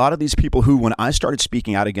people, and a lot of these people who, when I started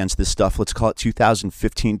speaking out against this stuff, let's call it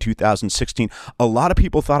 2015, 2016, a lot of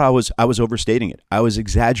people thought I was overstating it. I was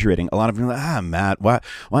exaggerating. A lot of them were like, Matt, why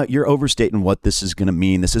you're overstating what this is going to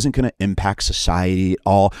mean. This isn't going to impact society at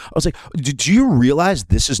all. I was like, do you realize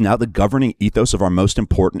this is now the governing ethos of our most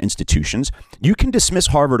important institutions? You can dismiss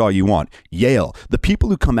Harvard all you want. Yale, the people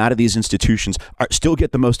who come out of these institutions still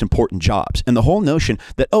get the most important jobs. And the whole notion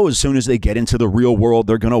that, as soon as they get into the real world,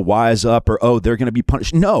 they're going to wise up, or they're going to be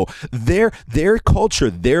punished. No, their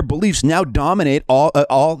culture, their beliefs now dominate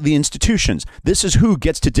all the institutions. This is who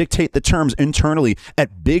gets to dictate the terms internally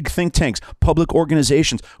at big think tanks, public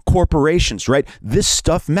organizations, corporations, right? This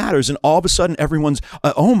stuff matters, and all of a sudden everyone's,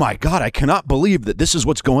 oh my God, I cannot believe that this is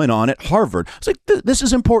what's going on at Harvard. It's like, this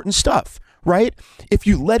is important stuff. Right? If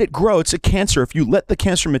you let it grow, it's a cancer. If you let the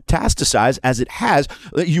cancer metastasize, as it has,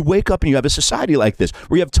 you wake up and you have a society like this,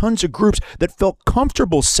 where you have tons of groups that felt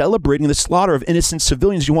comfortable celebrating the slaughter of innocent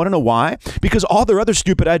civilians. You want to know why? Because all their other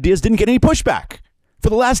stupid ideas didn't get any pushback. For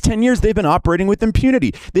the last 10 years, they've been operating with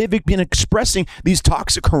impunity. They've been expressing these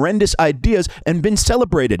toxic, horrendous ideas and been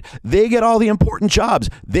celebrated. They get all the important jobs.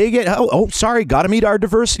 They get, sorry, got to meet our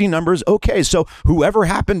diversity numbers. Okay, so whoever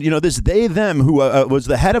happened, this they, them, who was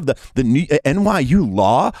the head of the NYU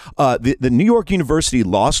Law, the New York University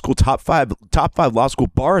Law School, top five law school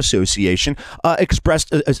bar association,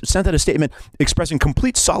 sent out a statement expressing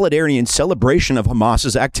complete solidarity and celebration of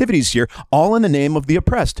Hamas's activities here, all in the name of the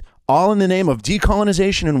oppressed. All in the name of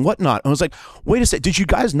decolonization and whatnot. I was like, wait a second, did you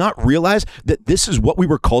guys not realize that this is what we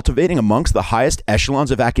were cultivating amongst the highest echelons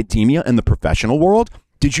of academia in the professional world?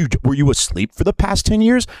 Were you asleep for the past 10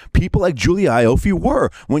 years? People like Julia Ioffe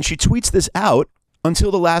were. When she tweets this out,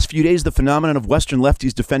 until the last few days, the phenomenon of Western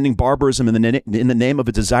lefties defending barbarism in the name of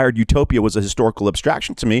a desired utopia was a historical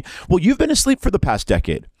abstraction to me. Well, you've been asleep for the past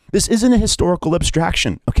decade. This isn't a historical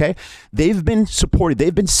abstraction, okay? They've been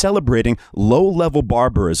celebrating low-level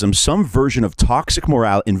barbarism, some version of toxic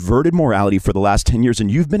inverted morality for the last 10 years,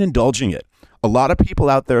 and you've been indulging it. A lot of people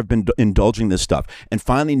out there have been indulging this stuff. And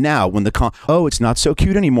finally now, when it's not so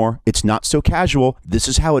cute anymore, it's not so casual, this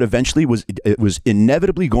is how it eventually was. It was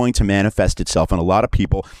inevitably going to manifest itself, and a lot of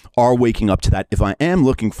people are waking up to that. If I am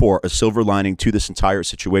looking for a silver lining to this entire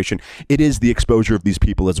situation, it is the exposure of these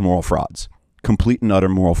people as moral frauds. Complete and utter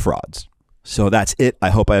moral frauds. So that's it. I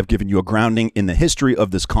hope I have given you a grounding in the history of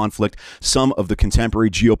this conflict, some of the contemporary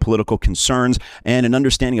geopolitical concerns, and an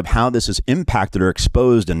understanding of how this has impacted or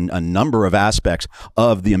exposed a number of aspects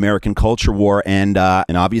of the American culture war. And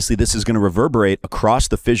obviously this is going to reverberate across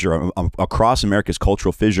the fissure, across America's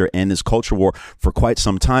cultural fissure and this culture war for quite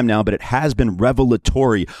some time now. But it has been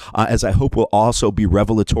revelatory, as I hope will also be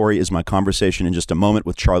revelatory is my conversation in just a moment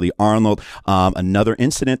with Charly Arnolt. Another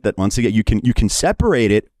incident that, once again, you can separate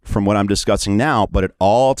it from what I'm discussing now, but it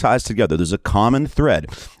all ties together. There's a common thread,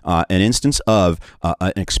 an instance of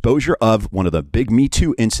an exposure of one of the big Me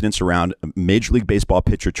Too incidents around Major League Baseball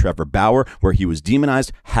pitcher Trevor Bauer, where he was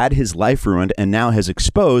demonized, had his life ruined, and now has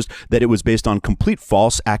exposed that it was based on complete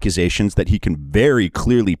false accusations that he can very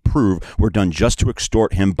clearly prove were done just to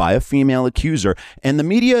extort him by a female accuser. And the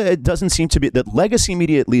media, it doesn't seem to be, that legacy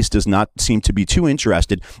media at least does not seem to be too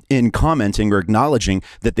interested in commenting or acknowledging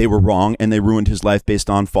that they were wrong and they ruined his life based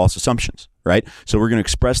on false assumptions. Right. So we're going to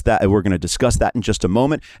express that and we're going to discuss that in just a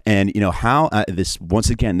moment. And, how this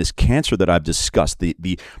cancer that I've discussed,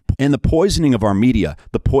 the poisoning of our media,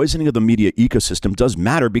 the poisoning of the media ecosystem does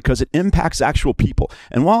matter because it impacts actual people.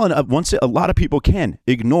 And while a lot of people can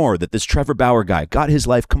ignore that this Trevor Bauer guy got his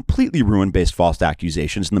life completely ruined based false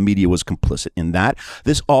accusations and the media was complicit in that,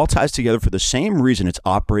 this all ties together for the same reason. It's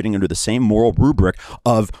operating under the same moral rubric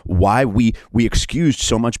of why we excused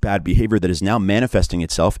so much bad behavior that is now manifesting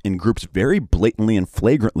itself in groups very blatantly and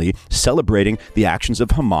flagrantly celebrating the actions of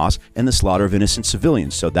Hamas and the slaughter of innocent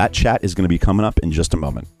civilians. So that chat is going to be coming up in just a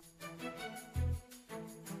moment.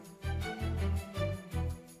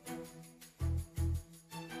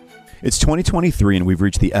 It's 2023 and we've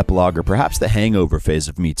reached the epilogue or perhaps the hangover phase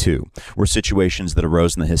of Me Too, where situations that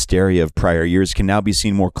arose in the hysteria of prior years can now be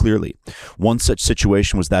seen more clearly. One such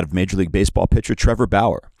situation was that of Major League Baseball pitcher Trevor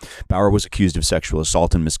Bauer. Bauer was accused of sexual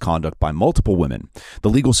assault and misconduct by multiple women. The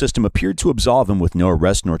legal system appeared to absolve him with no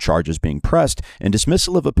arrest nor charges being pressed and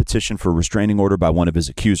dismissal of a petition for a restraining order by one of his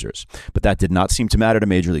accusers. But that did not seem to matter to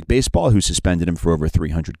Major League Baseball, who suspended him for over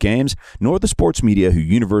 300 games, nor the sports media, who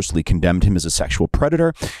universally condemned him as a sexual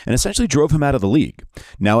predator and essentially drove him out of the league.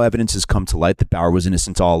 Now evidence has come to light that Bauer was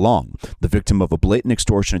innocent all along, the victim of a blatant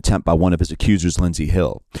extortion attempt by one of his accusers, Lindsey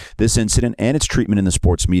Hill. This incident and its treatment in the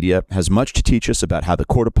sports media has much to teach us about how the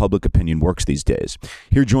court of public opinion works these days.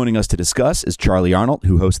 Here joining us to discuss is Charly Arnolt,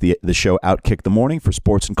 who hosts the show Outkick the Morning for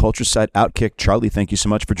sports and culture site Outkick. Charly, thank you so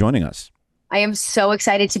much for joining us. I am so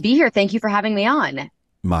excited to be here. Thank you for having me on.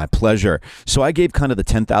 My pleasure. So I gave kind of the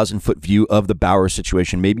 10,000-foot view of the Bauer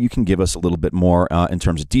situation. Maybe you can give us a little bit more in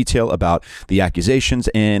terms of detail about the accusations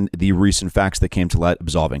and the recent facts that came to light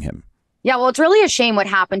absolving him. Yeah, well, it's really a shame what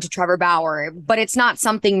happened to Trevor Bauer, but it's not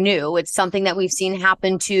something new. It's something that we've seen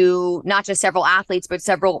happen to not just several athletes, but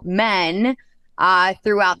several men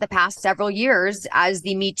throughout the past several years as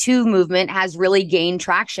the Me Too movement has really gained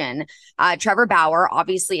traction. Trevor Bauer,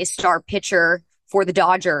 obviously a star pitcher for the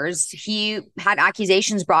Dodgers, he had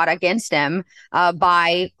accusations brought against him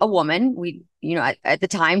by a woman. We, at the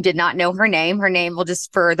time did not know her name. Her name will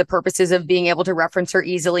just, for the purposes of being able to reference her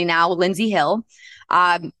easily now, Lindsey Hill.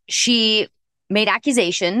 She made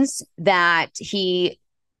accusations that he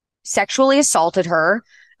sexually assaulted her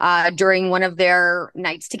during one of their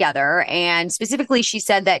nights together. And specifically, she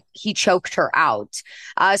said that he choked her out.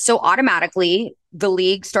 So automatically, the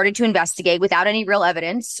league started to investigate without any real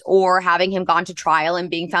evidence or having him gone to trial and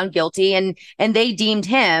being found guilty. And they deemed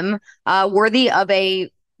him worthy of a,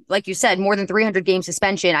 like you said, more than 300 game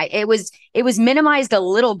suspension. It was minimized a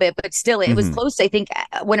little bit, but still it was close. I think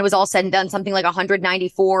when it was all said and done, something like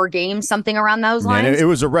 194 games, something around those lines. And it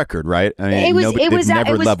was a record, right? I mean, they've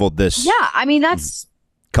never leveled this. Yeah, I mean, that's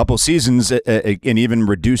couple seasons and even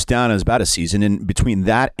reduced down as about a season. And between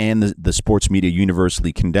that and the sports media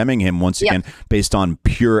universally condemning him once again based on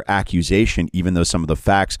pure accusation, even though some of the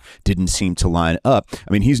facts didn't seem to line up.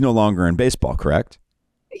 I mean, he's no longer in baseball, correct?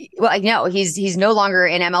 Well, no, he's no longer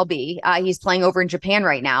in MLB. He's playing over in Japan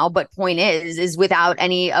right now. But point is without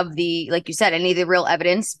any of the, like you said, any of the real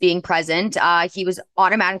evidence being present, he was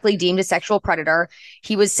automatically deemed a sexual predator.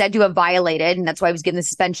 He was said to have violated, and that's why he was given the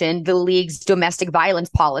suspension, the league's domestic violence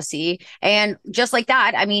policy. And just like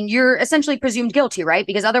that, I mean, you're essentially presumed guilty, right?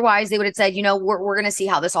 Because otherwise they would have said, we're going to see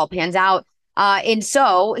how this all pans out. And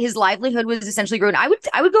so his livelihood was essentially ruined. I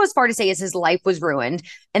would go as far to say as his life was ruined.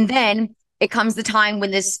 And then it comes the time when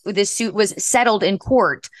this suit was settled in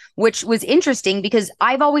court, which was interesting because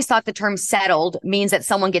I've always thought the term settled means that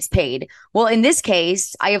someone gets paid. Well, in this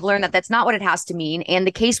case, I have learned that that's not what it has to mean. And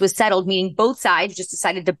the case was settled, meaning both sides just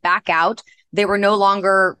decided to back out. They were no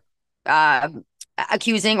longer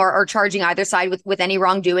accusing or charging either side with any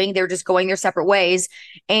wrongdoing. They were just going their separate ways.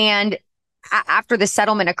 And after the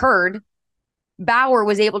settlement occurred, Bauer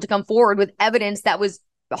was able to come forward with evidence that was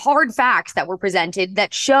hard facts that were presented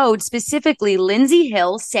that showed specifically Lindsey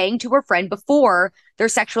Hill saying to her friend before their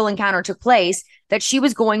sexual encounter took place that she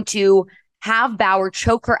was going to have Bauer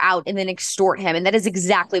choke her out and then extort him. And that is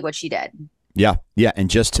exactly what she did. Yeah. And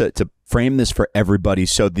just to frame this for everybody.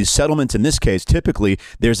 So the settlement in this case, typically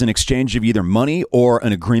there's an exchange of either money or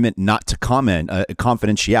an agreement not to comment,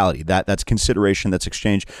 confidentiality. That's consideration that's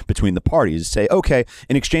exchanged between the parties. Say, okay,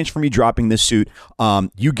 in exchange for me dropping this suit,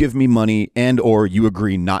 you give me money and or you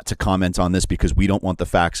agree not to comment on this because we don't want the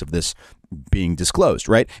facts of this being disclosed,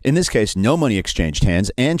 right? In this case, no money exchanged hands,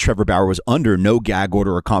 and Trevor Bauer was under no gag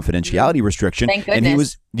order or confidentiality restriction. Thank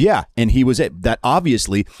goodness. And he was that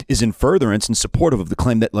obviously is in furtherance and supportive of the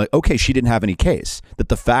claim that, like, okay, she didn't have any case, that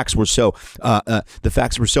the facts were so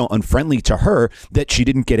unfriendly to her that she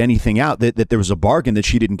didn't get anything out, that there was a bargain that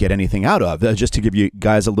she didn't get anything out of. Just to give you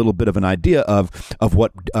guys a little bit of an idea of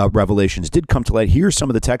what revelations did come to light, here's some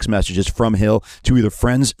of the text messages from Hill to either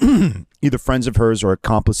friends of hers or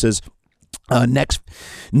accomplices.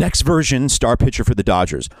 Next version, star pitcher for the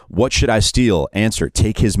Dodgers. What should I steal? Answer,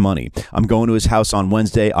 take his money. I'm going to his house on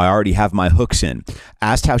Wednesday. I already have my hooks in.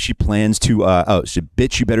 Asked how she plans to,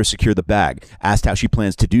 bitch, you better secure the bag. Asked how she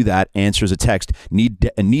plans to do that. Answers a text, need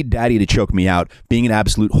daddy to choke me out. Being an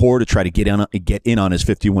absolute whore to try to get in on his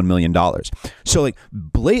 $51 million. So, like,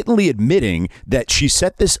 blatantly admitting that she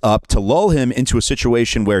set this up to lull him into a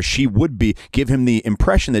situation where she would give him the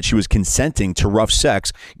impression that she was consenting to rough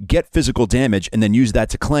sex, get physical damage, and then use that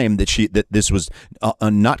to claim that this was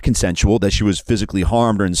not consensual, that she was physically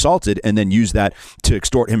harmed or insulted, and then use that to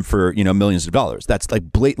extort him for millions of dollars. That's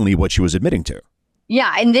like blatantly what she was admitting to.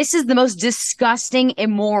 Yeah, and this is the most disgusting,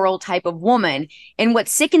 immoral type of woman. And what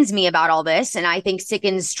sickens me about all this, and I think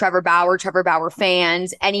sickens Trevor Bauer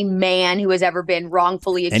fans, any man who has ever been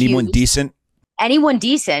wrongfully accused. Anyone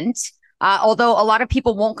decent. Although a lot of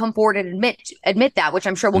people won't come forward and admit that, which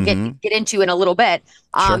I'm sure we'll get into in a little bit,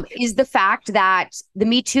 is the fact that the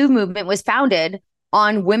Me Too movement was founded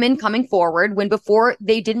on women coming forward when before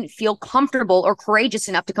they didn't feel comfortable or courageous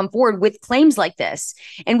enough to come forward with claims like this.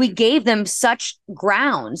 And we gave them such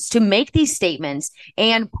grounds to make these statements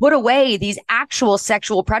and put away these actual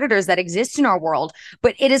sexual predators that exist in our world.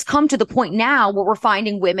 But it has come to the point now where we're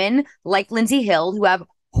finding women like Lindsey Hill who have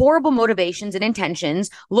horrible motivations and intentions,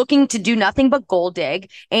 looking to do nothing but gold dig.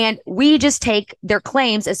 And we just take their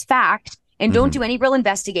claims as fact and don't do any real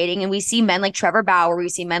investigating. And we see men like Trevor Bauer, we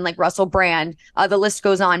see men like Russell Brand, the list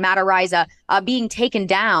goes on, Matt Ariza, being taken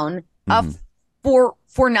down for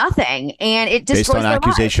nothing. And it destroys based on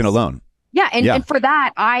accusation alone. Yeah. And for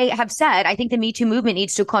that, I have said, I think the Me Too movement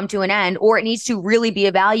needs to come to an end, or it needs to really be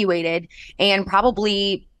evaluated and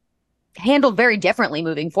probably handled very differently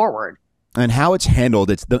moving forward. And how it's handled,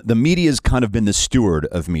 it's the media's kind of been the steward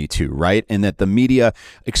of Me Too, right? And that the media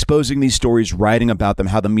exposing these stories, writing about them,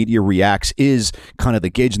 how the media reacts is kind of the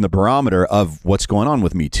gauge and the barometer of what's going on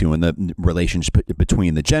with Me Too and the relationship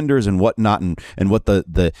between the genders and whatnot, and what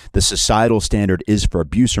the societal standard is for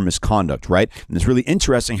abuse or misconduct, right? And it's really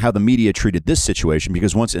interesting how the media treated this situation,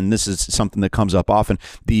 because and this is something that comes up often,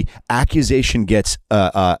 the accusation gets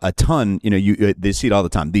a ton, they see it all the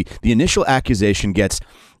time. The initial accusation gets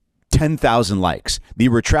 10,000 likes. The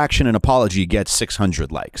retraction and apology gets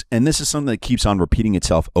 600 likes. And this is something that keeps on repeating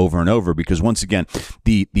itself over and over because, once again,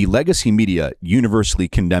 the legacy media universally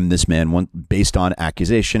condemned this man based on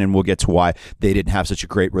accusation, and we'll get to why they didn't have such a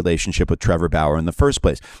great relationship with Trevor Bauer in the first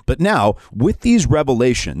place. But now, with these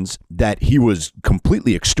revelations that he was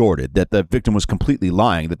completely extorted, that the victim was completely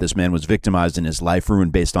lying, that this man was victimized and his life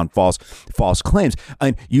ruined based on false claims,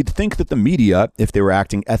 and you'd think that the media, if they were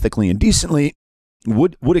acting ethically and decently,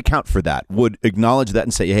 would account for that, would acknowledge that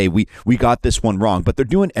and say, hey, we got this one wrong, but they're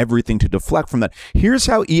doing everything to deflect from that. Here's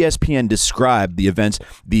how ESPN described the events,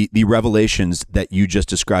 the revelations that you just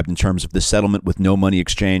described in terms of the settlement with no money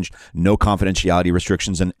exchanged, no confidentiality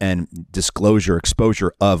restrictions, and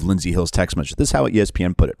exposure of Lindsey Hill's text message. This is how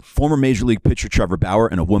ESPN put it. Former Major League pitcher Trevor Bauer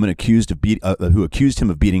and a woman who accused him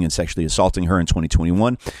of beating and sexually assaulting her in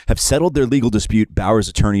 2021 have settled their legal dispute, Bauer's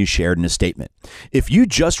attorney shared in a statement. If you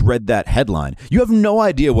just read that headline, you have no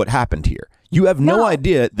idea what happened here. You have no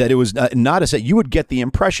idea that it was not a set. You would get the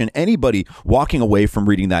impression anybody walking away from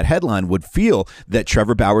reading that headline would feel that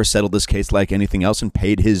Trevor Bauer settled this case like anything else and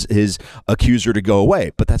paid his accuser to go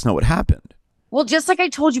away. But that's not what happened. Well, just like I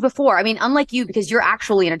told you before, I mean, unlike you, because you're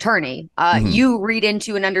actually an attorney, you read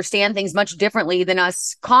into and understand things much differently than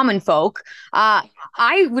us common folk.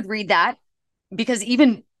 I would read that because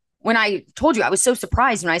even when I told you, I was so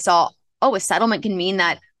surprised when I saw, a settlement can mean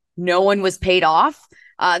that no one was paid off,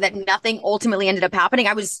 that nothing ultimately ended up happening.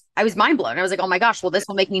 I was mind blown. I was like, oh my gosh, well, this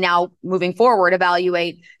will make me now moving forward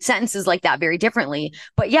evaluate sentences like that very differently.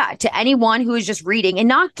 But yeah, to anyone who is just reading and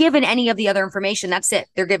not given any of the other information, that's it.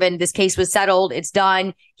 They're given this case was settled. It's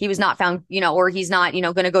done. He was not found, or he's not,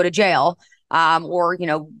 going to go to jail, or,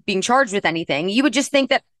 being charged with anything. You would just think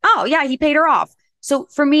that, oh yeah, he paid her off. So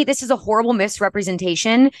for me, this is a horrible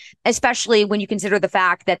misrepresentation, especially when you consider the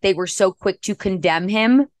fact that they were so quick to condemn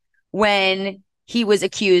him when he was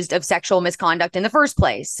accused of sexual misconduct in the first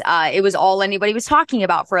place. It was all anybody was talking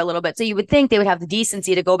about for a little bit. So you would think they would have the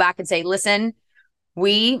decency to go back and say, listen,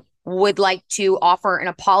 we would like to offer an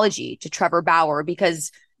apology to Trevor Bauer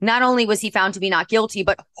because not only was he found to be not guilty,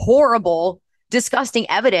 but horrible, disgusting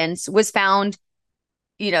evidence was found,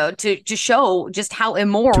 to show just how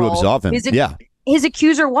immoral to absolve him. His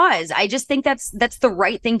accuser was. I just think that's the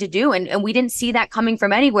right thing to do. And we didn't see that coming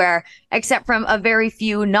from anywhere except from a very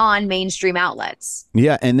few non-mainstream outlets.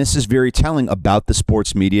 Yeah, and this is very telling about the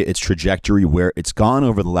sports media, its trajectory, where it's gone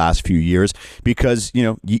over the last few years, because,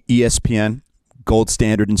 ESPN, gold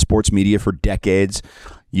standard in sports media for decades.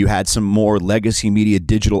 You had some more legacy media,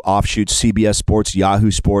 digital offshoots, CBS Sports,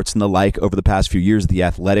 Yahoo Sports, and the like over the past few years. The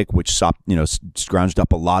Athletic, which scrounged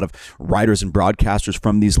up a lot of writers and broadcasters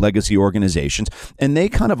from these legacy organizations, and they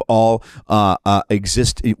kind of all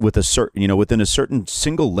exist with a certain, within a certain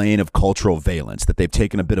single lane of cultural valence. That they've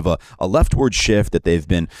taken a bit of a leftward shift. That they've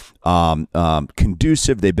been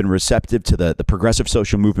conducive. They've been receptive to the progressive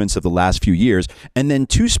social movements of the last few years. And then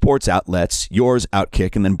two sports outlets, yours,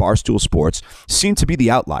 Outkick, and then Barstool Sports, seem to be the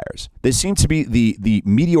outliers. They seem to be the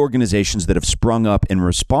media organizations that have sprung up in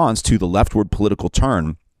response to the leftward political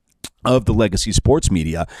turn of the legacy sports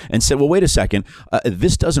media and said, well, wait a second,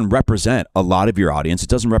 this doesn't represent a lot of your audience. It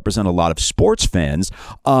doesn't represent a lot of sports fans.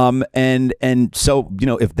 And so,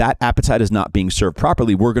 if that appetite is not being served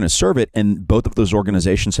properly, we're going to serve it. And both of those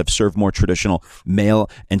organizations have served more traditional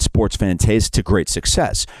male and sports fan taste to great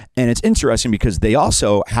success. And it's interesting because they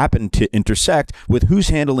also happen to intersect with who's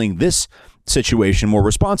handling this situation more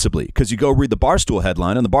responsibly, because you go read the Barstool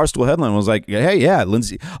headline, and the Barstool headline was like, hey, yeah,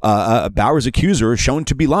 Lindsey Bauer's accuser is shown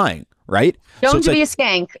to be lying, right? Shown to be a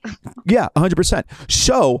skank. Yeah, 100%.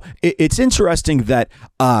 So it's interesting that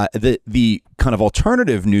the kind of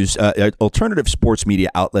alternative news, alternative sports media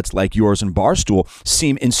outlets like yours and Barstool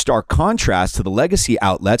seem in stark contrast to the legacy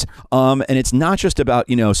outlets. And it's not just about,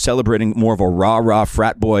 celebrating more of a rah-rah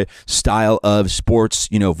frat boy style of sports,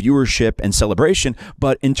 viewership and celebration,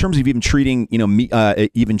 but in terms of even treating,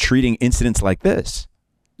 treating incidents like this.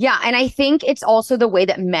 Yeah, and I think it's also the way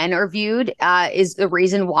that men are viewed is the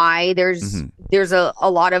reason why there's a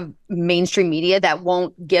lot of mainstream media that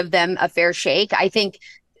won't give them a fair shake. I think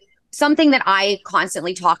something that I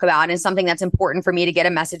constantly talk about and something that's important for me to get a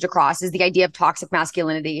message across is the idea of toxic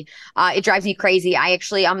masculinity. It drives me crazy. I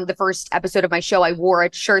actually, on the first episode of my show, I wore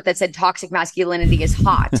a shirt that said toxic masculinity is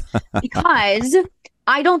hot because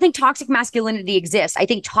I don't think toxic masculinity exists. I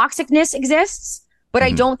think toxicness exists, but I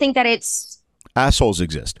don't think that it's assholes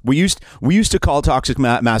exist. We used to call toxic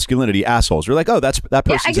masculinity assholes. We're like, oh, that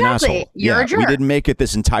person's an asshole. You're a jerk. We didn't make it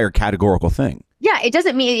this entire categorical thing. Yeah, it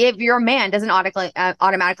doesn't mean if you're a man doesn't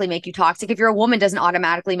automatically make you toxic. If you're a woman doesn't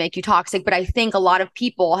automatically make you toxic. But I think a lot of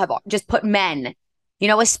people have just put men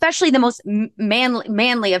especially the most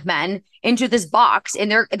manly of men into this box,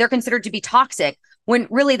 and they're considered to be toxic, when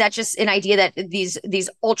really that's just an idea that these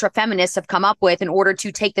ultra feminists have come up with in order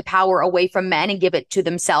to take the power away from men and give it to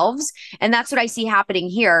themselves. And that's what I see happening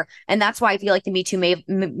here. And that's why I feel like the Me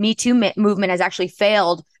Too movement has actually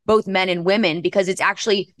failed both men and women, because it's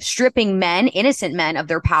actually stripping men, innocent men, of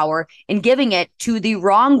their power and giving it to the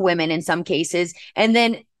wrong women in some cases. And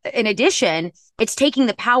then in addition, it's taking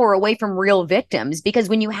the power away from real victims, because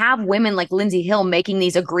when you have women like Lindsey Hill making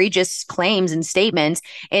these egregious claims and statements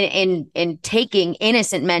and taking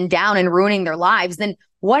innocent men down and ruining their lives, then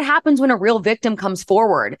what happens when a real victim comes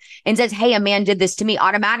forward and says, hey, a man did this to me?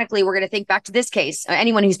 Automatically, we're going to think back to this case.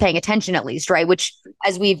 Anyone who's paying attention, at least, right? Which,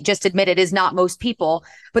 as we've just admitted, is not most people.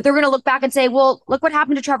 But they're going to look back and say, well, look what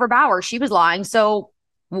happened to Trevor Bauer. She was lying. So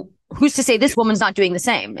who's to say this woman's not doing the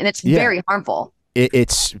same? And it's very harmful.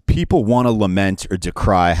 It's people want to lament or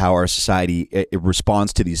decry how our society it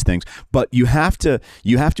responds to these things, but you have to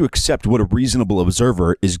accept what a reasonable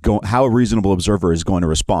observer is how a reasonable observer is going to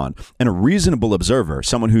respond. And a reasonable observer,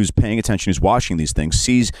 someone who's paying attention, who's watching these things,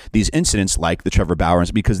 sees these incidents like the Trevor Bauer,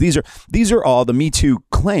 because these are all the Me Too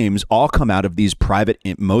claims all come out of these private,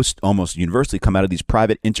 almost universally come out of these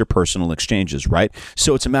private interpersonal exchanges, right?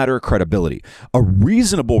 So it's a matter of credibility. A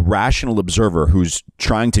reasonable, rational observer who's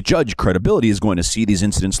trying to judge credibility is going to see these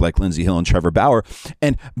incidents like Lindsey Hill and Trevor Bauer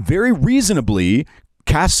and very reasonably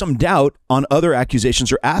cast some doubt on other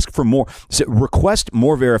accusations or ask for more, request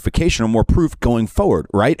more verification or more proof going forward,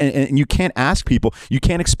 right? And you can't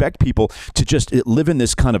expect people to just live in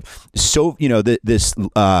this kind of this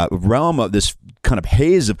realm of this kind of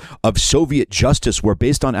haze of Soviet justice, where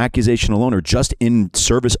based on accusation alone or just in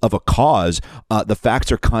service of a cause, the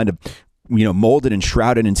facts are kind of molded and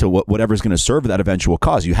shrouded into whatever's going to serve that eventual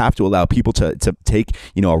cause. You have to allow people to take,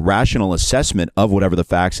 a rational assessment of whatever the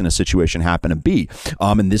facts in a situation happen to be.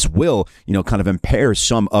 And this will, kind of impair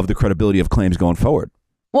some of the credibility of claims going forward.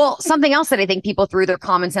 Well, something else that I think people threw their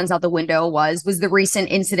common sense out the window was the recent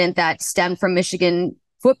incident that stemmed from Michigan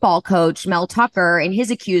football coach Mel Tucker and his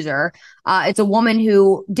accuser. It's a woman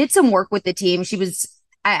who did some work with the team. She was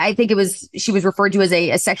referred to as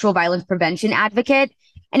a sexual violence prevention advocate.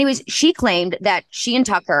 Anyways, she claimed that she and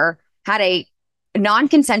Tucker had a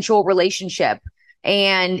non-consensual relationship,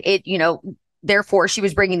 and therefore she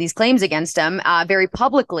was bringing these claims against him very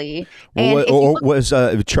publicly. And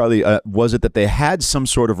Charly, was it that they had some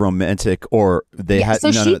sort of romantic, or they had?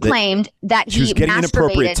 So she claimed that she was getting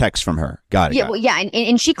inappropriate text from her. Got it. Yeah,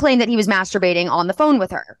 and she claimed that he was masturbating on the phone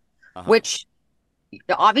with her, which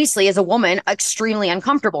obviously, as a woman, extremely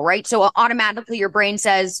uncomfortable, right? So automatically your brain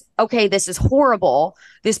says, okay, this is horrible.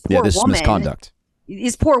 This woman, is misconduct.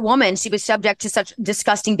 This poor woman, she was subject to such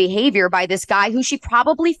disgusting behavior by this guy who she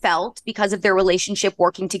probably felt, because of their relationship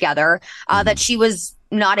working together, that she was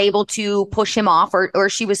not able to push him off, or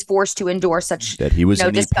she was forced to endure such that he was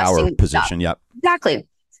in a power position. Yep. Exactly.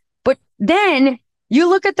 But then you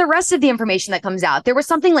look at the rest of the information that comes out. There was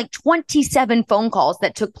something like 27 phone calls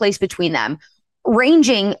that took place between them,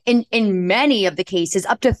 ranging in many of the cases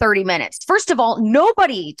up to 30 minutes. First of all,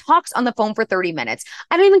 nobody talks on the phone for 30 minutes.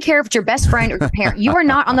 I don't even care if it's your best friend or your parent. You are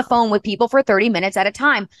not on the phone with people for 30 minutes at a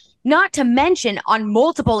time. Not to mention on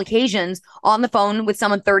multiple occasions on the phone with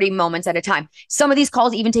someone 30 moments at a time. Some of these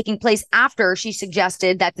calls even taking place after she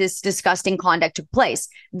suggested that this disgusting conduct took place.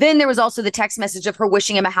 Then there was also the text message of her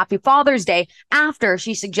wishing him a happy Father's Day after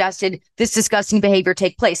she suggested this disgusting behavior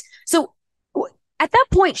take place. So at that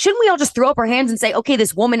point, shouldn't we all just throw up our hands and say, okay,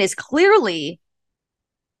 this woman is clearly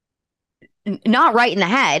not right in the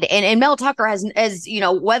head. And Mel Tucker has,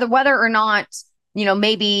 whether or not,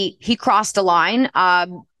 maybe he crossed a line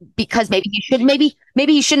because maybe he shouldn't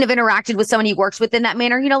have interacted with someone he works with in that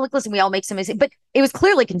manner. Listen, we all make some mistakes, but it was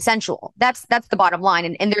clearly consensual. That's the bottom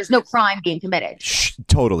line. And there's no crime being committed.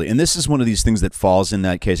 Totally. And this is one of these things that falls in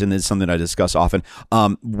that case. And it's something I discuss often,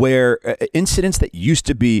 where incidents that used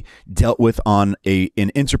to be dealt with on an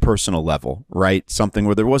interpersonal level, right? Something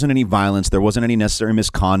where there wasn't any violence, there wasn't any necessary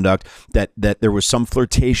misconduct, that there was some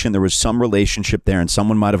flirtation, there was some relationship there, and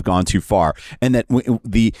someone might have gone too far. And that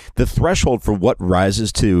the threshold for what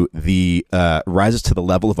rises to the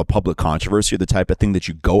level of a public controversy, or the type of thing that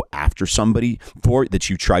you go after somebody for, that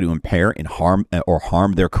you try to impair and harm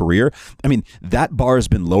their career. I mean, that bar has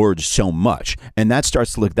been lowered so much, and that's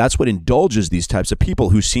what indulges these types of people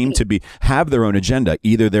who seem to have their own agenda.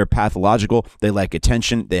 Either they're pathological, they like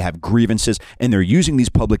attention, they have grievances, and they're using these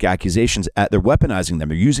public accusations they're weaponizing them.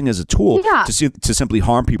 They're using as a tool to simply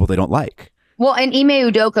harm people they don't like. Well, and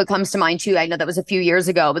Ime Udoka comes to mind too. I know that was a few years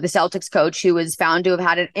ago, but the Celtics coach who was found to have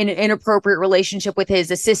had an inappropriate relationship with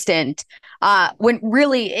his assistant. When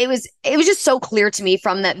really it was just so clear to me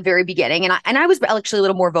from that very beginning. And I was actually a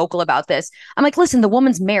little more vocal about this. I'm like, listen, the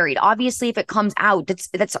woman's married. Obviously, if it comes out,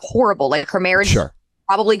 that's horrible. Like her marriage Sure.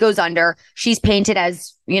 probably goes under. She's painted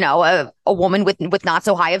as, a woman with not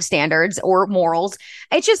so high of standards or morals.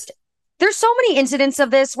 It's just there's so many incidents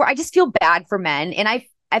of this where I just feel bad for men. And I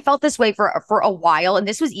felt this way for a while. And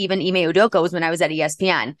this was even Ime Udoka was when I was at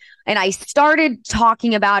ESPN. And I started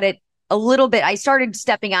talking about it a little bit. I started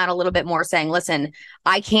stepping out a little bit more saying, listen,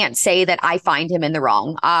 I can't say that I find him in the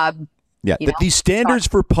wrong. Yeah, that these standards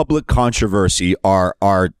for public controversy are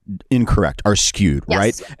incorrect, are skewed, yes.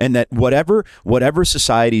 right? And that whatever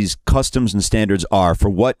society's customs and standards are for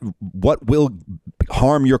what will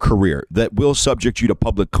harm your career, that will subject you to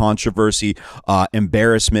public controversy,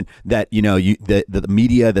 embarrassment, that the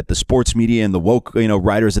media, that the sports media and the woke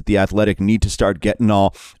writers at The Athletic need to start getting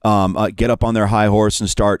all get up on their high horse and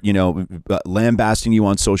start lambasting you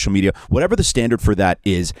on social media. Whatever the standard for that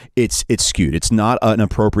is, it's skewed. It's not an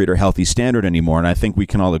appropriate or healthy standard anymore, and I think we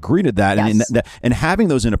can all agree to that. Yes. And having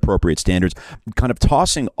those inappropriate standards, kind of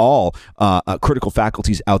tossing all critical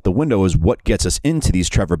faculties out the window, is what gets us into these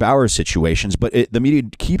Trevor Bauer situations. But the media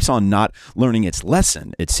keeps on not learning its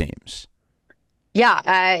lesson, it seems.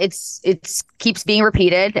 Yeah, it's keeps being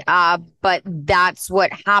repeated, but that's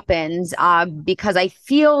what happens because I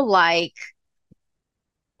feel like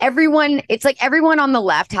everyone on the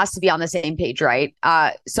left has to be on the same page, right?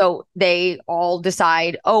 So they all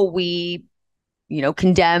decide, we,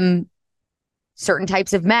 condemn certain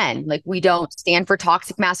types of men. Like we don't stand for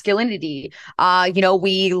toxic masculinity.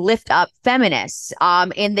 We lift up feminists.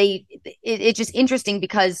 And it's just interesting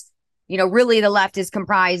because, really the left is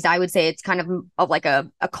comprised, I would say it's kind of like a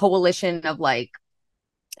coalition of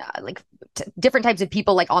different types of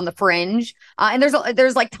people like on the fringe. And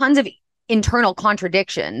there's like tons of internal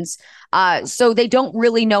contradictions. So they don't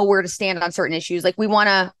really know where to stand on certain issues. Like we want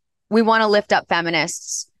to lift up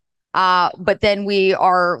feminists, but then we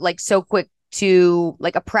are like so quick to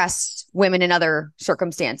like oppress women in other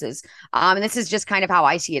circumstances. And this is just kind of how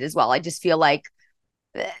I see it as well. I just feel like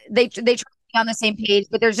they try to be on the same page,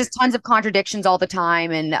 but there's just tons of contradictions all the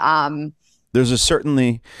time. And there's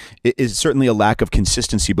certainly a lack of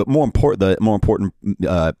consistency, but the more important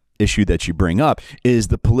issue that you bring up is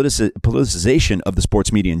the politicization of the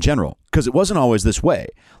sports media in general, because it wasn't always this way.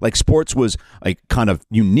 Like sports was like kind of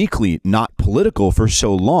uniquely not political for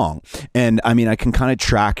so long. And I mean, I can kind of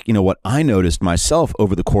track, what I noticed myself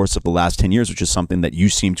over the course of the last 10 years, which is something that you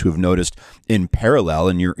seem to have noticed in parallel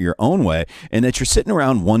in your own way. And that you're sitting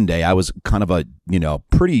around one day, I was kind of a,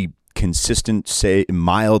 pretty consistent, say,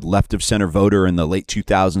 mild left of center voter in the late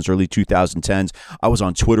 2000s, early 2010s. I was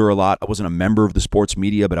on Twitter a lot. I wasn't a member of the sports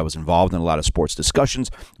media, but I was involved in a lot of sports discussions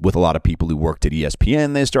with a lot of people who worked at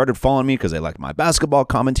ESPN. They started following me because they liked my basketball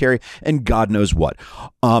commentary and God knows what.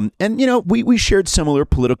 We shared similar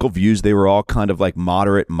political views. They were all kind of like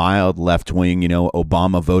moderate, mild left wing,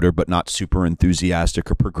 Obama voter, but not super enthusiastic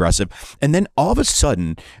or progressive. And then all of a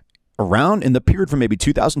sudden, around in the period from maybe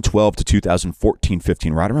 2012 to 2014,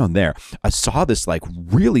 15, right around there, I saw this like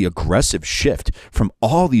really aggressive shift from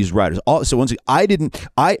all these writers. So once I did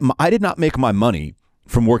not make my money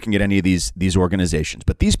from working at any of these organizations,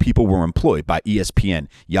 but these people were employed by ESPN,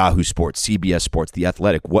 Yahoo Sports, CBS Sports, The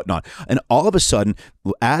Athletic, whatnot. And all of a sudden,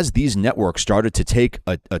 as these networks started to take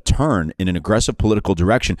a turn in an aggressive political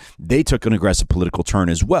direction, they took an aggressive political turn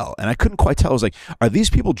as well. And I couldn't quite tell. I was like, are these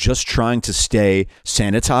people just trying to stay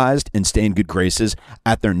sanitized and stay in good graces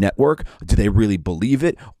at their network? Do they really believe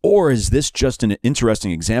it? Or is this just an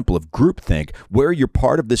interesting example of groupthink where you're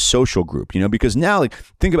part of this social group? Because now, like,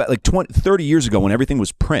 think about like 30 years ago when everything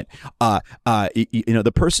was print,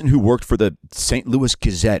 the person who worked for the St. Louis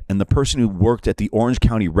Gazette and the person who worked at the Orange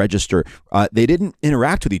County Register, they didn't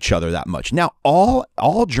interact with each other that much. Now,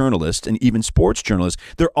 all journalists and even sports journalists,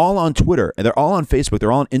 they're all on Twitter and they're all on Facebook,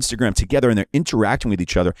 they're all on Instagram together, and they're interacting with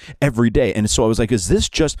each other every day. And so I was like, is this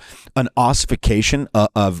just an ossification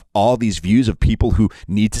of all these views of people who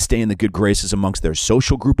need to stay in the good graces amongst their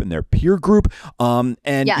social group and their peer group? Yes.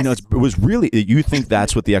 It was really, you think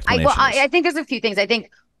that's what the explanation is? I think there's a few things.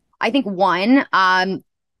 I think one,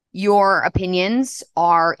 your opinions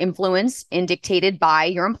are influenced and dictated by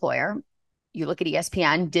your employer. You look at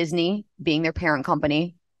ESPN, Disney being their parent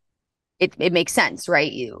company. It makes sense,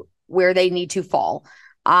 right? Where they need to fall.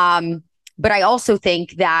 But I also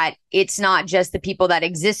think that it's not just the people that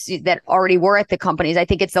exist that already were at the companies. I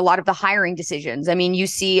think it's a lot of the hiring decisions. I mean, you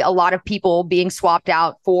see a lot of people being swapped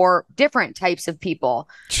out for different types of people.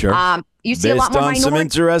 Sure. You see a lot more based on some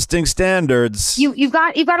interesting standards. You've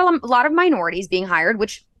got a lot of minorities being hired,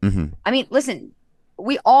 which I mean, listen,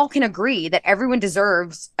 we all can agree that everyone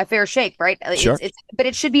deserves a fair shake, right? Sure. But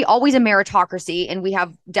it should be always a meritocracy, and we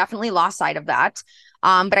have definitely lost sight of that.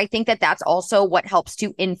 But I think that that's also what helps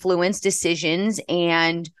to influence decisions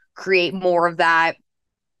and create more of that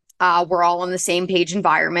we're all on the same page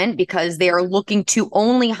environment, because they are looking to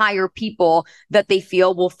only hire people that they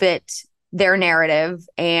feel will fit their narrative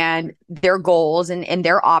and their goals and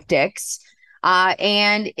their optics.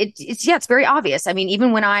 And it's very obvious. I mean,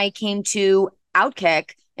 even when I came to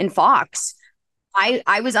Outkick and Fox,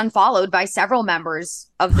 I was unfollowed by several members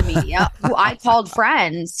of the media who I called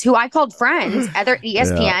friends, either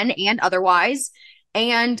ESPN and otherwise.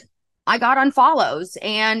 And I got unfollows,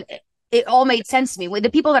 and it all made sense to me. With the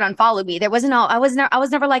people that unfollowed me, I was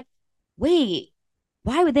never like, wait,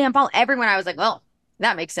 why would they unfollow everyone? I was like, well,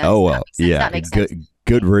 that makes sense. Oh, well, yeah. That makes sense.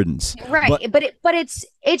 Good riddance. Right. But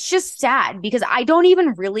it's just sad, because I don't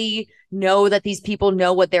even really know that these people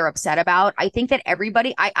know what they're upset about. I think that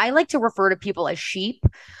everybody, I like to refer to people as sheep.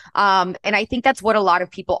 And I think that's what a lot of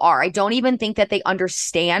people are. I don't even think that they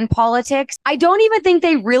understand politics. I don't even think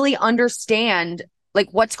they really understand like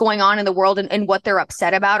what's going on in the world and what they're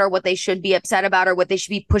upset about, or what they should be upset about, or what they should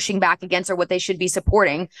be pushing back against, or what they should be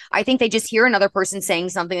supporting. I think they just hear another person saying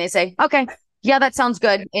something. They say, okay, yeah, that sounds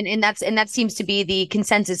good. And that seems to be the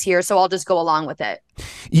consensus here. So I'll just go along with it.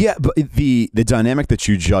 Yeah, but the dynamic that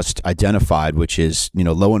you just identified, which is,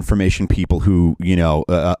 low information people who,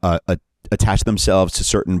 attach themselves to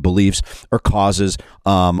certain beliefs or causes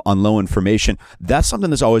on low information, that's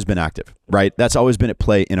something that's always been active, right? That's always been at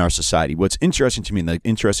play in our society. What's interesting to me, and the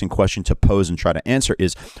interesting question to pose and try to answer,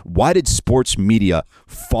 is why did sports media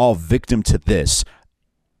fall victim to this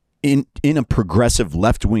in a progressive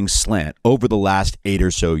left-wing slant over the last 8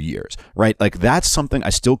 or so years, right? Like, that's something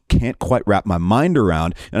I still can't quite wrap my mind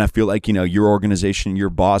around. And I feel like, your organization,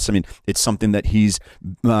 your boss, I mean, it's something that he's,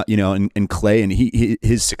 and Clay, and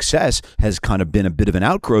his success has kind of been a bit of an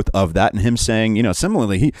outgrowth of that. And him saying,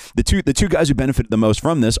 similarly, the two guys who benefited the most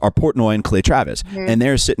from this are Portnoy and Clay Travis. Mm-hmm. And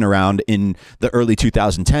they're sitting around in the early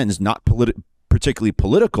 2010s, not particularly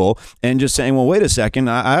political, and just saying, well, wait a second,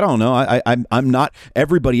 I don't know, I'm not,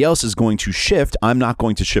 everybody else is going to shift, I'm not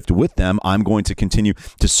going to shift with them, I'm going to continue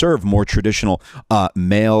to serve more traditional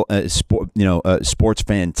male sports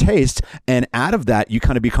fan tastes. And out of that, you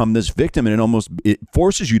kind of become this victim, and it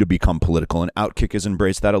forces you to become political. And Outkick has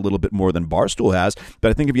embraced that a little bit more than Barstool has.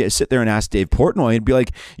 But I think if you sit there and ask Dave Portnoy, he'd be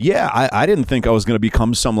like, yeah, I didn't think I was going to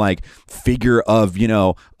become some like figure of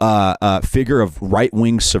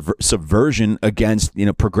right-wing subversion against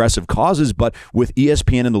progressive causes. But with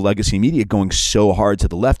ESPN and the legacy media going so hard to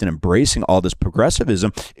the left and embracing all this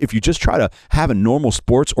progressivism, if you just try to have a normal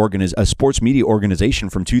sports media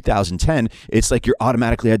organization from 2010, it's like you're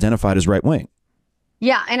automatically identified as right-wing.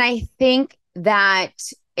 Yeah, and I think that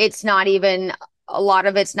a lot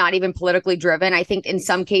of it's not even politically driven. I think in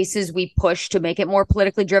some cases we push to make it more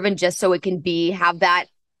politically driven just so it can have that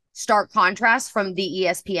stark contrast from the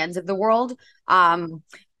ESPNs of the world.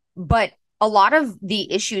 But a lot of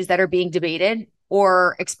the issues that are being debated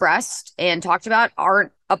or expressed and talked about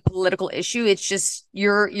aren't a political issue. It's just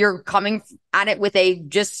you're coming at it with a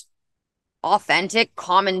just authentic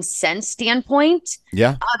common sense standpoint.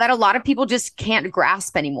 Yeah. That a lot of people just can't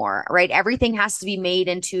grasp anymore, right? Everything has to be made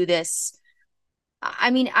into this. I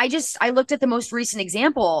mean, I looked at the most recent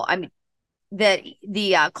example. I mean, that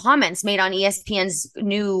the comments made on ESPN's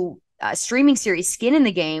new streaming series Skin in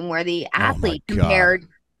the Game, where the athlete compared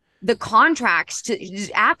the contracts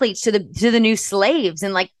to athletes to the new slaves,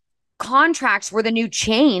 and like contracts were the new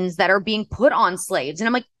chains that are being put on slaves. And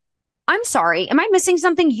I'm like, I'm sorry, am I missing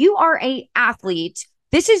something? You are a athlete.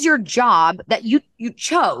 This is your job that you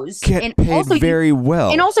chose. Get paid also very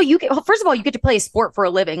well. And also first of all, you get to play a sport for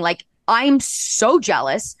a living. Like, I'm so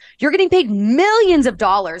jealous. You're getting paid millions of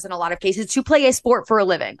dollars in a lot of cases to play a sport for a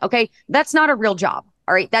living. Okay. That's not a real job.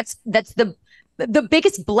 All right. That's the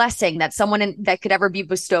biggest blessing that that could ever be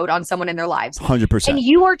bestowed on someone in their lives. 100%. And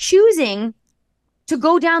you are choosing to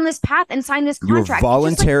go down this path and sign this contract. You're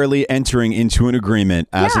voluntarily entering into an agreement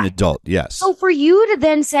as an adult. Yes. So for you to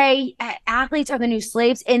then say athletes are the new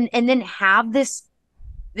slaves, and then have this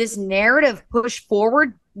narrative push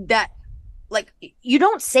forward that, like, you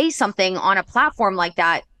don't say something on a platform like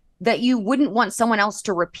that you wouldn't want someone else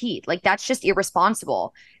to repeat. Like, that's just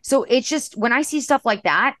irresponsible. So it's just, when I see stuff like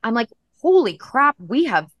that, I'm like, holy crap, we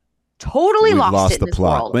have totally We've lost it in the this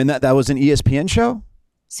plot. world. When that was an ESPN show?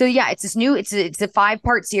 So yeah, it's this new, it's a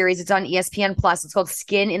 5-part series. It's on ESPN Plus. It's called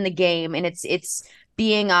Skin in the Game, and it's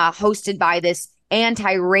being hosted by this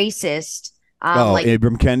anti-racist.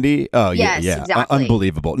 Ibram Kendi. Oh, yes, yeah. exactly.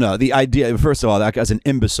 Unbelievable. No, the idea, first of all, that guy's an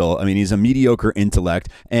imbecile. I mean, he's a mediocre intellect,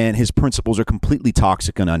 and his principles are completely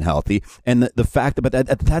toxic and unhealthy. And the fact about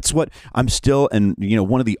that's what I'm still, and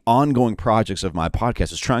one of the ongoing projects of my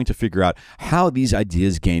podcast is trying to figure out how these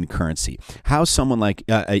ideas gain currency. How someone like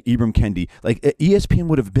Ibram Kendi, like ESPN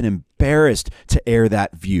would have been embarrassed to air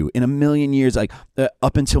that view in a million years, like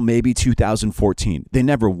up until maybe 2014. They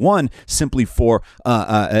never won simply for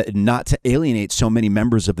not to alienate so many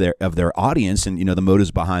members of their audience, and the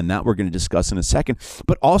motives behind that we're going to discuss in a second,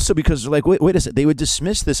 but also because they're like, wait a second, they would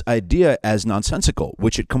dismiss this idea as nonsensical,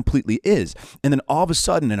 which it completely is. And then all of a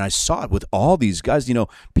sudden, and I saw it with all these guys,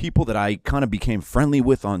 people that I kind of became friendly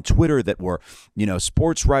with on Twitter that were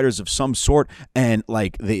sports writers of some sort, and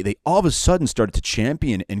like they all of a sudden started to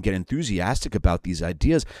champion and get enthusiastic about these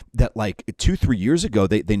ideas that like 2-3 years ago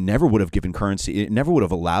they never would have given currency, it never would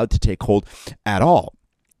have allowed to take hold at all.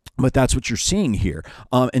 But that's what you're seeing here,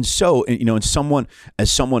 and so and someone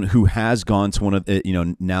who has gone to one of the,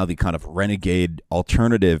 now the kind of renegade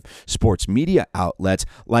alternative sports media outlets,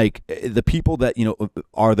 like the people that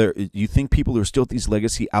are there. You think people who are still at these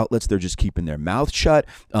legacy outlets, they're just keeping their mouth shut?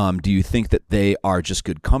 Do you think that they are just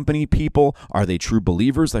good company people? Are they true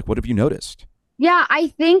believers? Like, what have you noticed? Yeah,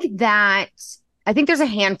 I think there's a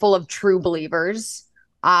handful of true believers.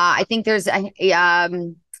 I think there's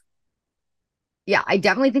Yeah, I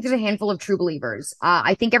definitely think there's a handful of true believers.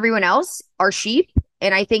 I think everyone else are sheep.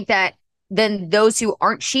 And I think that then those who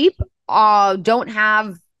aren't sheep don't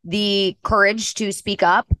have the courage to speak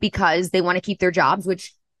up because they want to keep their jobs,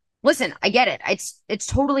 which, listen, I get it. It's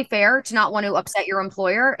totally fair to not want to upset your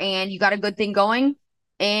employer, and you got a good thing going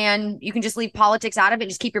and you can just leave politics out of it.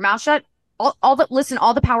 Just keep your mouth shut. All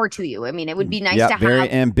the power to you. I mean, it would be nice to have very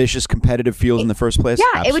ambitious, competitive fields in the first place. Yeah,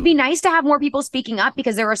 Absolutely. It would be nice to have more people speaking up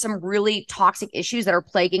because there are some really toxic issues that are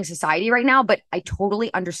plaguing society right now. But I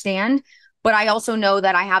totally understand. But I also know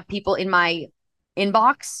that I have people in my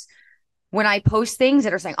inbox when I post things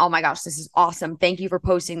that are saying, "Oh my gosh, this is awesome! Thank you for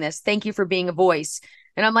posting this. Thank you for being a voice."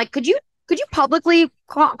 And I'm like, could you publicly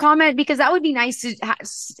comment, because that would be nice to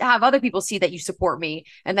have other people see that you support me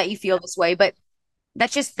and that you feel this way. But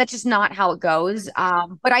that's just not how it goes.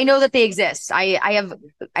 But I know that they exist. I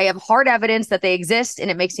have hard evidence that they exist, and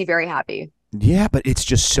it makes me very happy. Yeah, but it's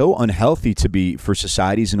just so unhealthy for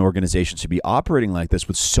societies and organizations to be operating like this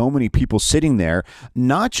with so many people sitting there,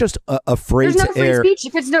 not just afraid There's no to air. free speech.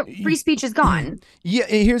 If it's no free speech is gone. Yeah,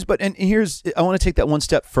 here's I want to take that one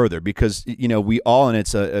step further, because we all, and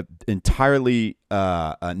it's a entirely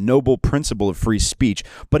a noble principle of free speech,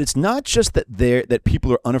 but it's not just that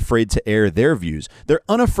people are unafraid to air their views. They're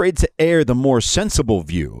unafraid to air the more sensible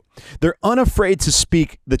view. They're unafraid to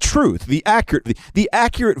speak the truth. The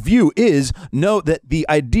accurate view is that the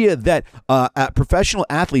idea that professional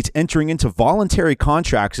athletes entering into voluntary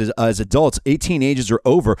contracts as adults, 18 ages or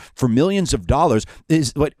over, for millions of dollars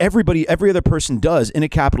is what every other person does in a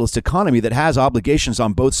capitalist economy that has obligations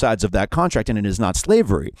on both sides of that contract, and it is not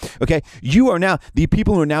slavery. Okay, the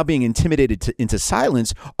people who are now being intimidated into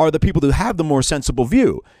silence are the people who have the more sensible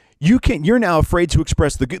view. You're now afraid to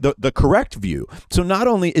express the correct view. So not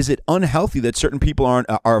only is it unhealthy that certain people are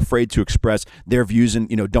afraid to express their views and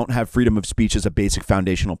don't have freedom of speech as a basic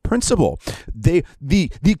foundational principle, the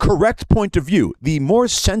correct point of view, the more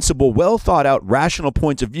sensible, well thought out, rational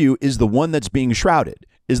point of view is the one that's being shrouded.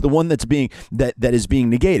 Is the one that is being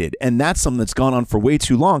negated, and that's something that's gone on for way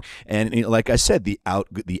too long. And like I said, the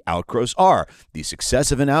outgrowths are the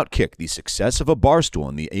success of an Outkick, the success of a Barstool,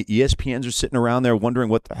 and the ESPNs are sitting around there wondering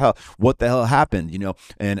what the hell happened,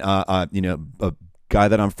 and a guy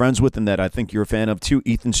that I'm friends with and that I think you're a fan of too,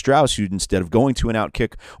 Ethan Strauss, who instead of going to an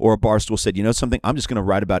Outkick or a Barstool said, something, I'm just going to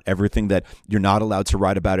write about everything that you're not allowed to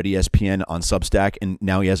write about at ESPN on Substack. And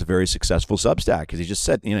now he has a very successful Substack because he just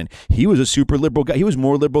said, he was a super liberal guy. He was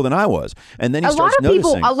more liberal than I was. And then he starts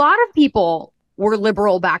noticing. A lot of people were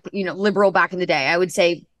liberal back in the day. I would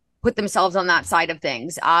say put themselves on that side of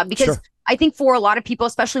things because sure. I think for a lot of people,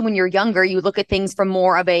 especially when you're younger, you look at things from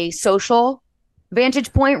more of a social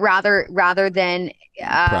vantage point rather than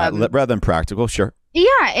practical. Sure.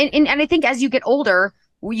 Yeah. And I think as you get older,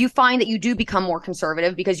 you find that you do become more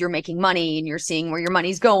conservative because you're making money and you're seeing where your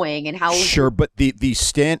money's going and how. Sure. But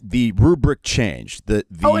the rubric changed.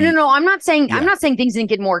 Oh, no. I'm not saying things didn't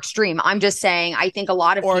get more extreme. I'm just saying, I think a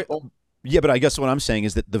lot of people. Yeah, but I guess what I'm saying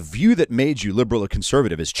is that the view that made you liberal or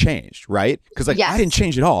conservative has changed, right? Because yes. I didn't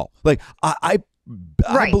change at all.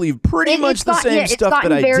 I believe pretty much the same stuff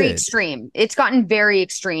that I did. It's gotten very extreme. It's gotten very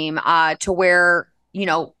extreme to where,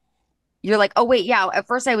 you're like, oh wait, yeah. At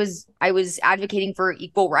first I was advocating for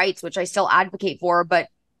equal rights, which I still advocate for, but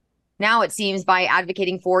now it seems by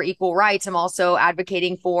advocating for equal rights, I'm also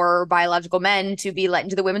advocating for biological men to be let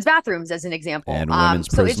into the women's bathrooms, as an example. And women's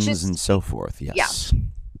prisons and so forth. Yes.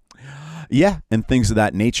 Yeah. And things of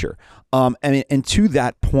that nature. And to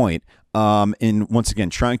that point, and once again,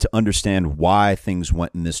 trying to understand why things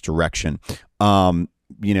went in this direction,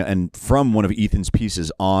 and from one of Ethan's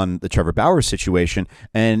pieces on the Trevor Bauer situation,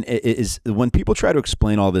 and it is when people try to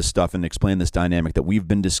explain all this stuff and explain this dynamic that we've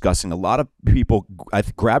been discussing, a lot of people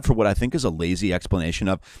grab for what I think is a lazy explanation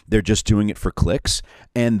of they're just doing it for clicks.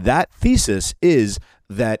 And that thesis is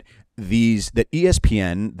that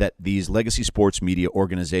ESPN, that these legacy sports media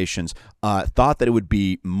organizations thought that it would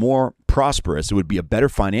be more prosperous, it would be a better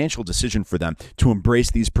financial decision for them to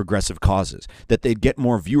embrace these progressive causes, that they'd get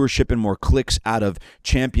more viewership and more clicks out of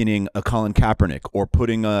championing a Colin Kaepernick or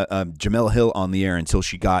putting a Jamel Hill on the air until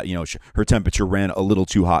she got, her temperature ran a little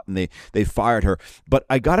too hot and they fired her. But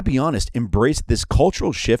I got to be honest, embrace this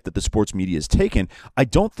cultural shift that the sports media has taken. I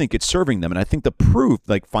don't think it's serving them. And I think the proof,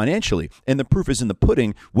 like financially, and the proof is in the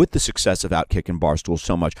pudding with the success of Outkick and Barstool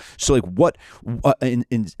so much. So like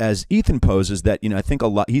as Ethan poses that, I think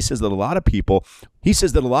he says that a lot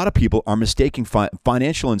of people are mistaking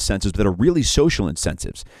financial incentives that are really social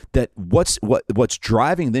incentives. That what's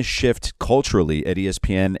driving this shift culturally at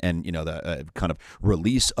ESPN and the kind of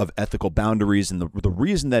release of ethical boundaries, and the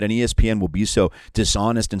reason that an ESPN will be so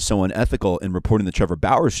dishonest and so unethical in reporting the Trevor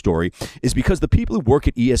Bauer story is because the people who work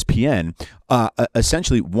at ESPN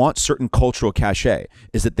essentially want certain cultural cachet.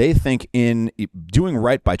 Is that they think in doing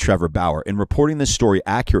right by Trevor Bauer, in reporting this story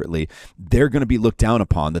accurately, they're going to be looked down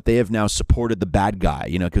upon, that they have now supported the bad guy,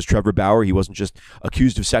 because Trevor Bauer, he wasn't just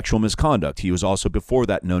accused of sexual misconduct. He was also before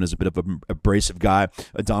that known as a bit of an abrasive guy,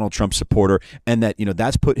 a Donald Trump supporter, and that,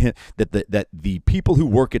 that's put him, that the people who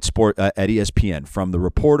work at ESPN, from the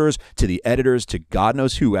reporters to the editors to God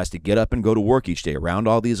knows who has to get up and go to work each day around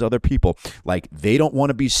all these other people, like they don't want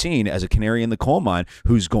to be seen as a canary in the coal mine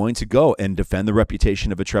who's going to go and defend the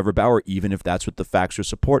reputation of a Trevor Bauer, even if that's what the facts or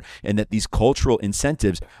support, and that these cultural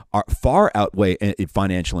incentives are far outweigh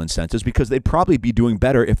financial incentives, because they'd probably be doing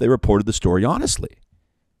better if they reported the story honestly.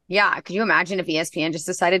 Yeah. Could you imagine if ESPN just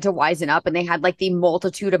decided to wisen up and they had like the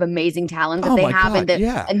multitude of amazing talent that they have,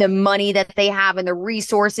 and the money that they have and the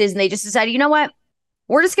resources, and they just decided, you know what,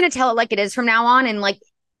 we're just going to tell it like it is from now on. And like,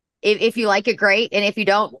 if you like it, great. And if you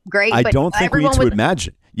don't, great. I don't think we need to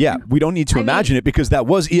imagine. Yeah, we don't need to imagine it, because that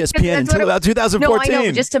was ESPN until about 2014. No, I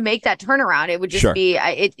know. Just to make that turnaround, it would just be.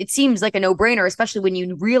 It seems like a no-brainer, especially when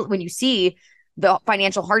you see the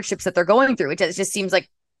financial hardships that they're going through. It just seems like,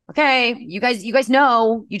 okay, you guys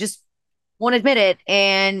know, you just won't admit it.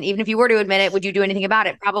 And even if you were to admit it, would you do anything about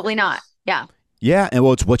it? Probably not. Yeah. Yeah, and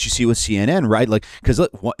well, it's what you see with CNN, right? Like, because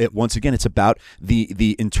once again, it's about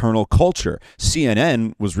the internal culture.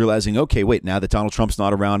 CNN was realizing, okay, wait, now that Donald Trump's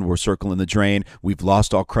not around, we're circling the drain. We've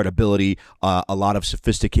lost all credibility. A lot of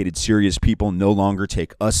sophisticated, serious people no longer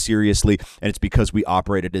take us seriously, and it's because we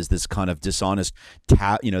operated as this kind of dishonest,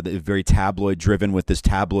 very tabloid-driven, with this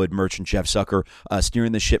tabloid merchant Jeff Zucker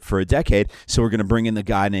steering the ship for a decade. So we're going to bring in the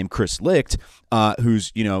guy named Chris Licht,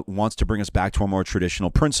 who's wants to bring us back to our more traditional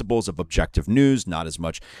principles of objective news. Not as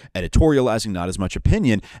much editorializing, not as much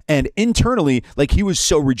opinion. And internally, like, he was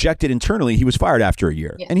so rejected internally, he was fired after a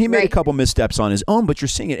year. Yeah, and he made a couple missteps on his own, but you're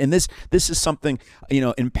seeing it. And this is something,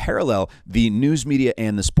 in parallel, the news media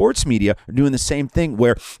and the sports media are doing the same thing,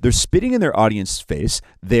 where they're spitting in their audience's face.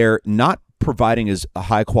 They're not providing as a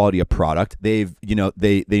high quality a product. They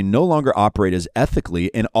no longer operate as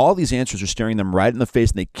ethically, and all these answers are staring them right in the face,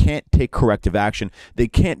 and they can't take corrective action. They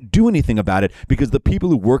can't do anything about it, because the people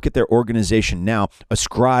who work at their organization now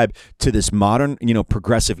ascribe to this modern,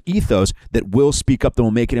 progressive ethos that will speak up, that will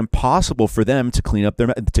make it impossible for them to clean up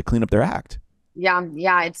their act. Yeah.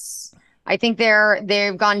 I think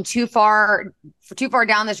they've gone too far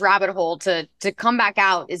down this rabbit hole to come back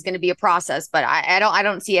out is going to be a process, but I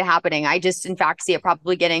don't see it happening. I just, in fact, see it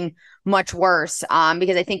probably getting much worse,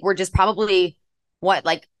 because I think we're just probably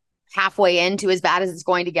halfway into as bad as it's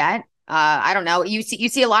going to get. I don't know. You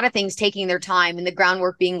see a lot of things taking their time and the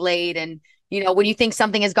groundwork being laid, and when you think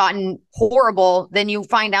something has gotten horrible, then you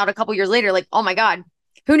find out a couple years later, like, oh my God,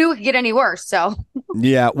 who knew it could get any worse? So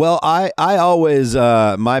Yeah, well, I always,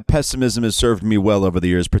 my pessimism has served me well over the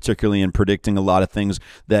years, particularly in predicting a lot of things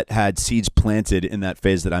that had seeds planted in that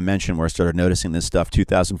phase that I mentioned where I started noticing this stuff.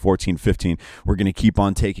 2014, 15, we're going to keep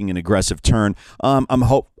on taking an aggressive turn. I'm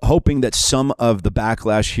hoping that some of the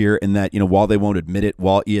backlash here, and that, while they won't admit it,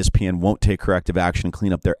 while ESPN won't take corrective action,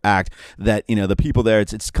 clean up their act, that, the people there,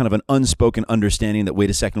 it's kind of an unspoken understanding that, wait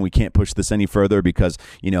a second, we can't push this any further because,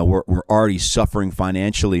 we're already suffering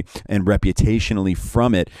financially and reputationally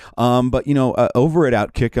from it. But over at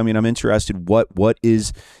Outkick, I'm interested. What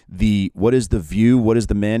is the view? What is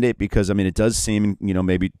the mandate? Because it does seem,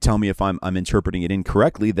 maybe tell me if I'm interpreting it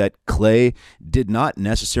incorrectly, that Clay did not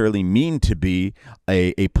necessarily mean to be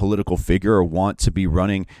a political figure or want to be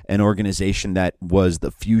running an organization that was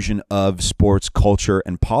the fusion of sports, culture,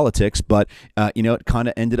 and politics. But it kind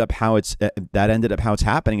of ended up how it's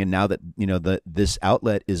happening. And now that this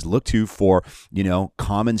outlet is looked to for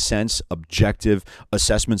common sense, objective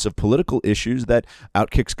assessments of political issues, that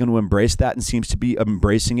Outkick's going to embrace that and seems to be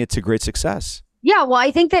embracing it to great success. Yeah, well, I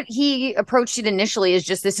think that he approached it initially as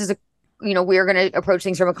just, this is we're going to approach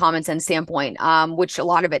things from a common sense standpoint, which a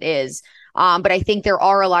lot of it is. But I think there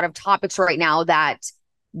are a lot of topics right now that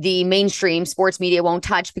the mainstream sports media won't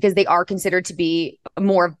touch because they are considered to be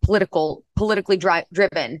more politically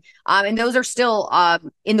driven. And those are still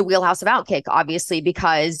in the wheelhouse of Outkick, obviously,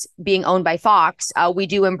 because being owned by Fox, we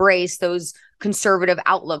do embrace those conservative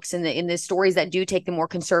outlooks in the stories that do take the more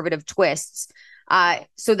conservative twists.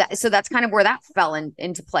 So that's kind of where that fell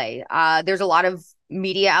into play. There's a lot of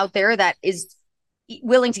media out there that is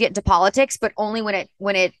willing to get into politics, but only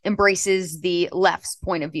when it embraces the left's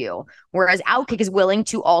point of view. Whereas Outkick is willing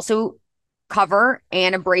to also cover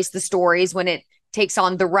and embrace the stories when it takes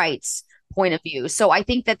on the right's point of view. So I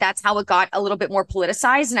think that that's how it got a little bit more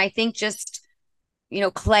politicized. And I think just,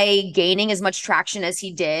 Clay gaining as much traction as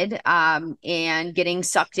he did, and getting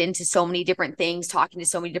sucked into so many different things, talking to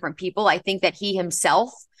so many different people, I think that he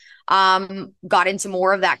himself got into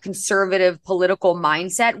more of that conservative political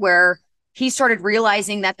mindset where he started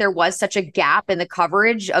realizing that there was such a gap in the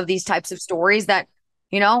coverage of these types of stories that,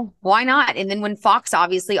 why not? And then when Fox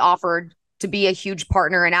obviously offered to be a huge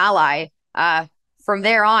partner and ally, from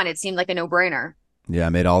there on, it seemed like a no-brainer. Yeah,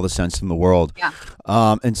 it made all the sense in the world. Yeah.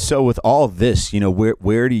 And so with all of this,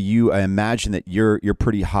 where do you? I imagine that you're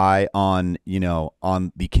pretty high on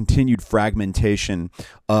on the continued fragmentation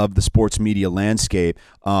of the sports media landscape,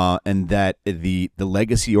 and that the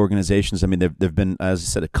legacy organizations. There've been, as I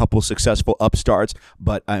said, a couple successful upstarts,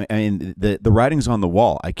 but the writing's on the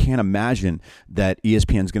wall. I can't imagine that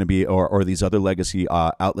ESPN's going to be, or these other legacy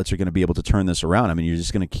outlets are going to be able to turn this around. You're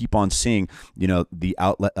just going to keep on seeing the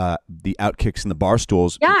outlet, the Outkicks and the Barstools.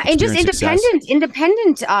 Yeah, and just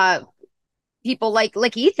independent people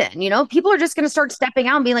like Ethan. People are just going to start stepping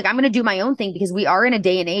out and being like, I'm going to do my own thing, because we are in a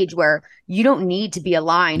day and age where you don't need to be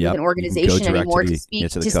aligned with an organization anymore to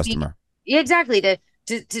speak to the customer. Exactly,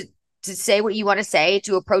 to say what you want to say,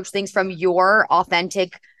 to approach things from your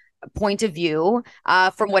authentic point of view,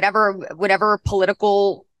 from whatever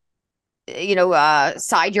political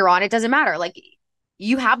side you're on. It doesn't matter. Like,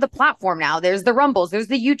 you have the platform now. There's the Rumbles, there's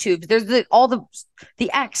the YouTubes, there's the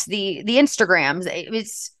X, the Instagrams.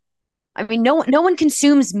 No one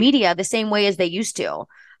consumes media the same way as they used to.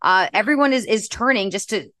 Everyone is turning just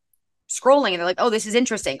to scrolling, and they're like, oh, this is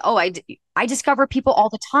interesting. Oh, I discover people all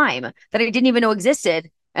the time that I didn't even know existed.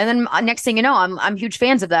 And then next thing you know, I'm huge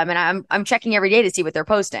fans of them, and I'm checking every day to see what they're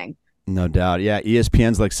posting. No doubt. Yeah.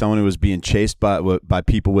 ESPN's like someone who was being chased by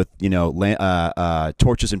people with,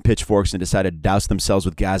 torches and pitchforks, and decided to douse themselves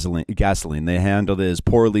with gasoline. They handled it as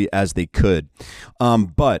poorly as they could.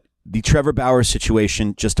 But the Trevor Bauer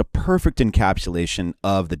situation, just a perfect encapsulation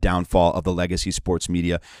of the downfall of the legacy sports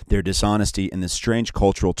media, their dishonesty, and the strange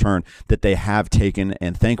cultural turn that they have taken.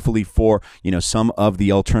 And thankfully for, some of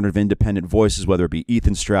the alternative independent voices, whether it be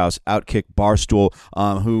Ethan Strauss, Outkick, Barstool,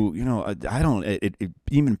 who, it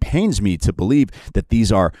even pains me to believe that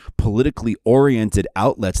these are politically oriented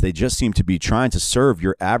outlets. They just seem to be trying to serve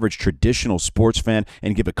your average traditional sports fan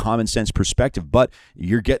and give a common sense perspective. But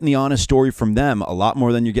you're getting the honest story from them a lot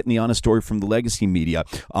more than you're getting the honest story from the legacy media.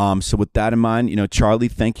 So with that in mind,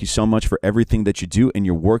 Charly, thank you so much for everything that you do and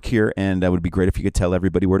your work here. And it would be great if you could tell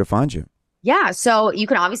everybody where to find you. Yeah, so you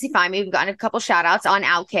can obviously find me. We've gotten a couple shout outs on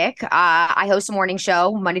Outkick. I host a morning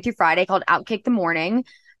show Monday through Friday called Outkick the Morning.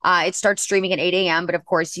 It starts streaming at 8 a.m., but of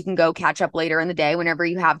course you can go catch up later in the day whenever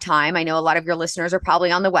you have time. I know a lot of your listeners are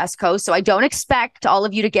probably on the West Coast, so I don't expect all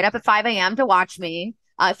of you to get up at 5 a.m. to watch me.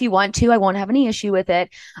 If you want to, I won't have any issue with it.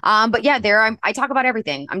 But yeah, I talk about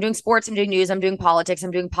everything. I'm doing sports, I'm doing news, I'm doing politics,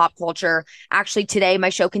 I'm doing pop culture. Actually, today my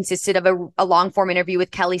show consisted of a long form interview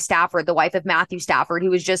with Kelly Stafford, the wife of Matthew Stafford, who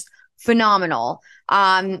was just phenomenal.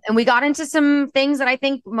 And we got into some things that I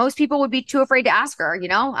think most people would be too afraid to ask her.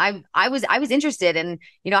 I was interested in,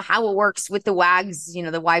 how it works with the WAGs,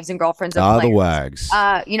 the wives and girlfriends of players. The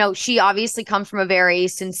WAGs. She obviously comes from a very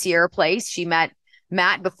sincere place. She met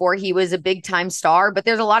Matt before he was a big time star, but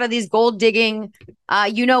there's a lot of these gold digging,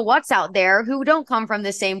 what's out there who don't come from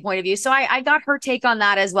the same point of view. So I got her take on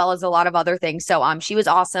that as well as a lot of other things. So she was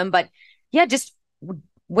awesome, but yeah, just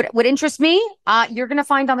what interests me, you're going to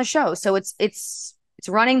find on the show. So it's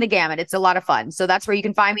running the gamut. It's a lot of fun. So that's where you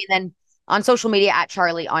can find me. Then on social media at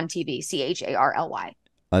Charly on TV, CHARLY.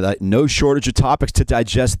 No shortage of topics to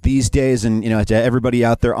digest these days. And, to everybody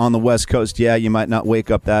out there on the West Coast, yeah, you might not wake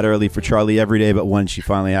up that early for Charly every day, but when she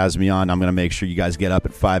finally has me on, I'm going to make sure you guys get up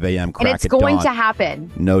at 5 a.m. And it's going to happen.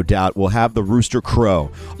 No doubt. We'll have the rooster crow.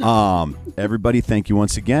 Everybody, thank you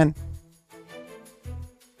once again.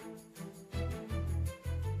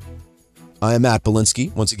 I am Matt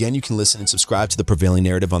Belinsky. Once again, you can listen and subscribe to The Prevailing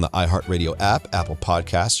Narrative on the iHeartRadio app, Apple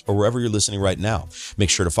Podcasts, or wherever you're listening right now. Make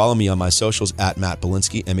sure to follow me on my socials at Matt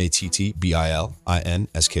Belinsky, MattBilinsky.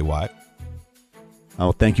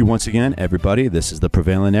 Oh, thank you once again, everybody. This is The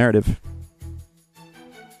Prevailing Narrative.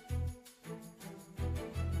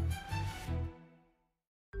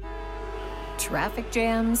 Traffic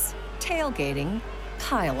jams, tailgating,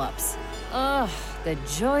 pileups. Ugh, the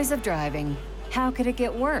joys of driving. How could it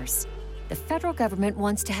get worse? The federal government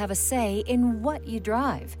wants to have a say in what you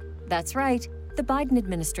drive. That's right. The Biden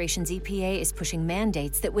administration's EPA is pushing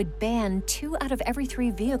mandates that would ban 2 out of every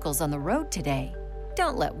 3 vehicles on the road today.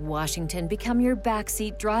 Don't let Washington become your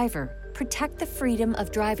backseat driver. Protect the freedom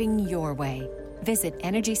of driving your way. Visit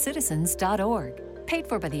EnergyCitizens.org. Paid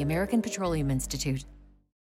for by the American Petroleum Institute.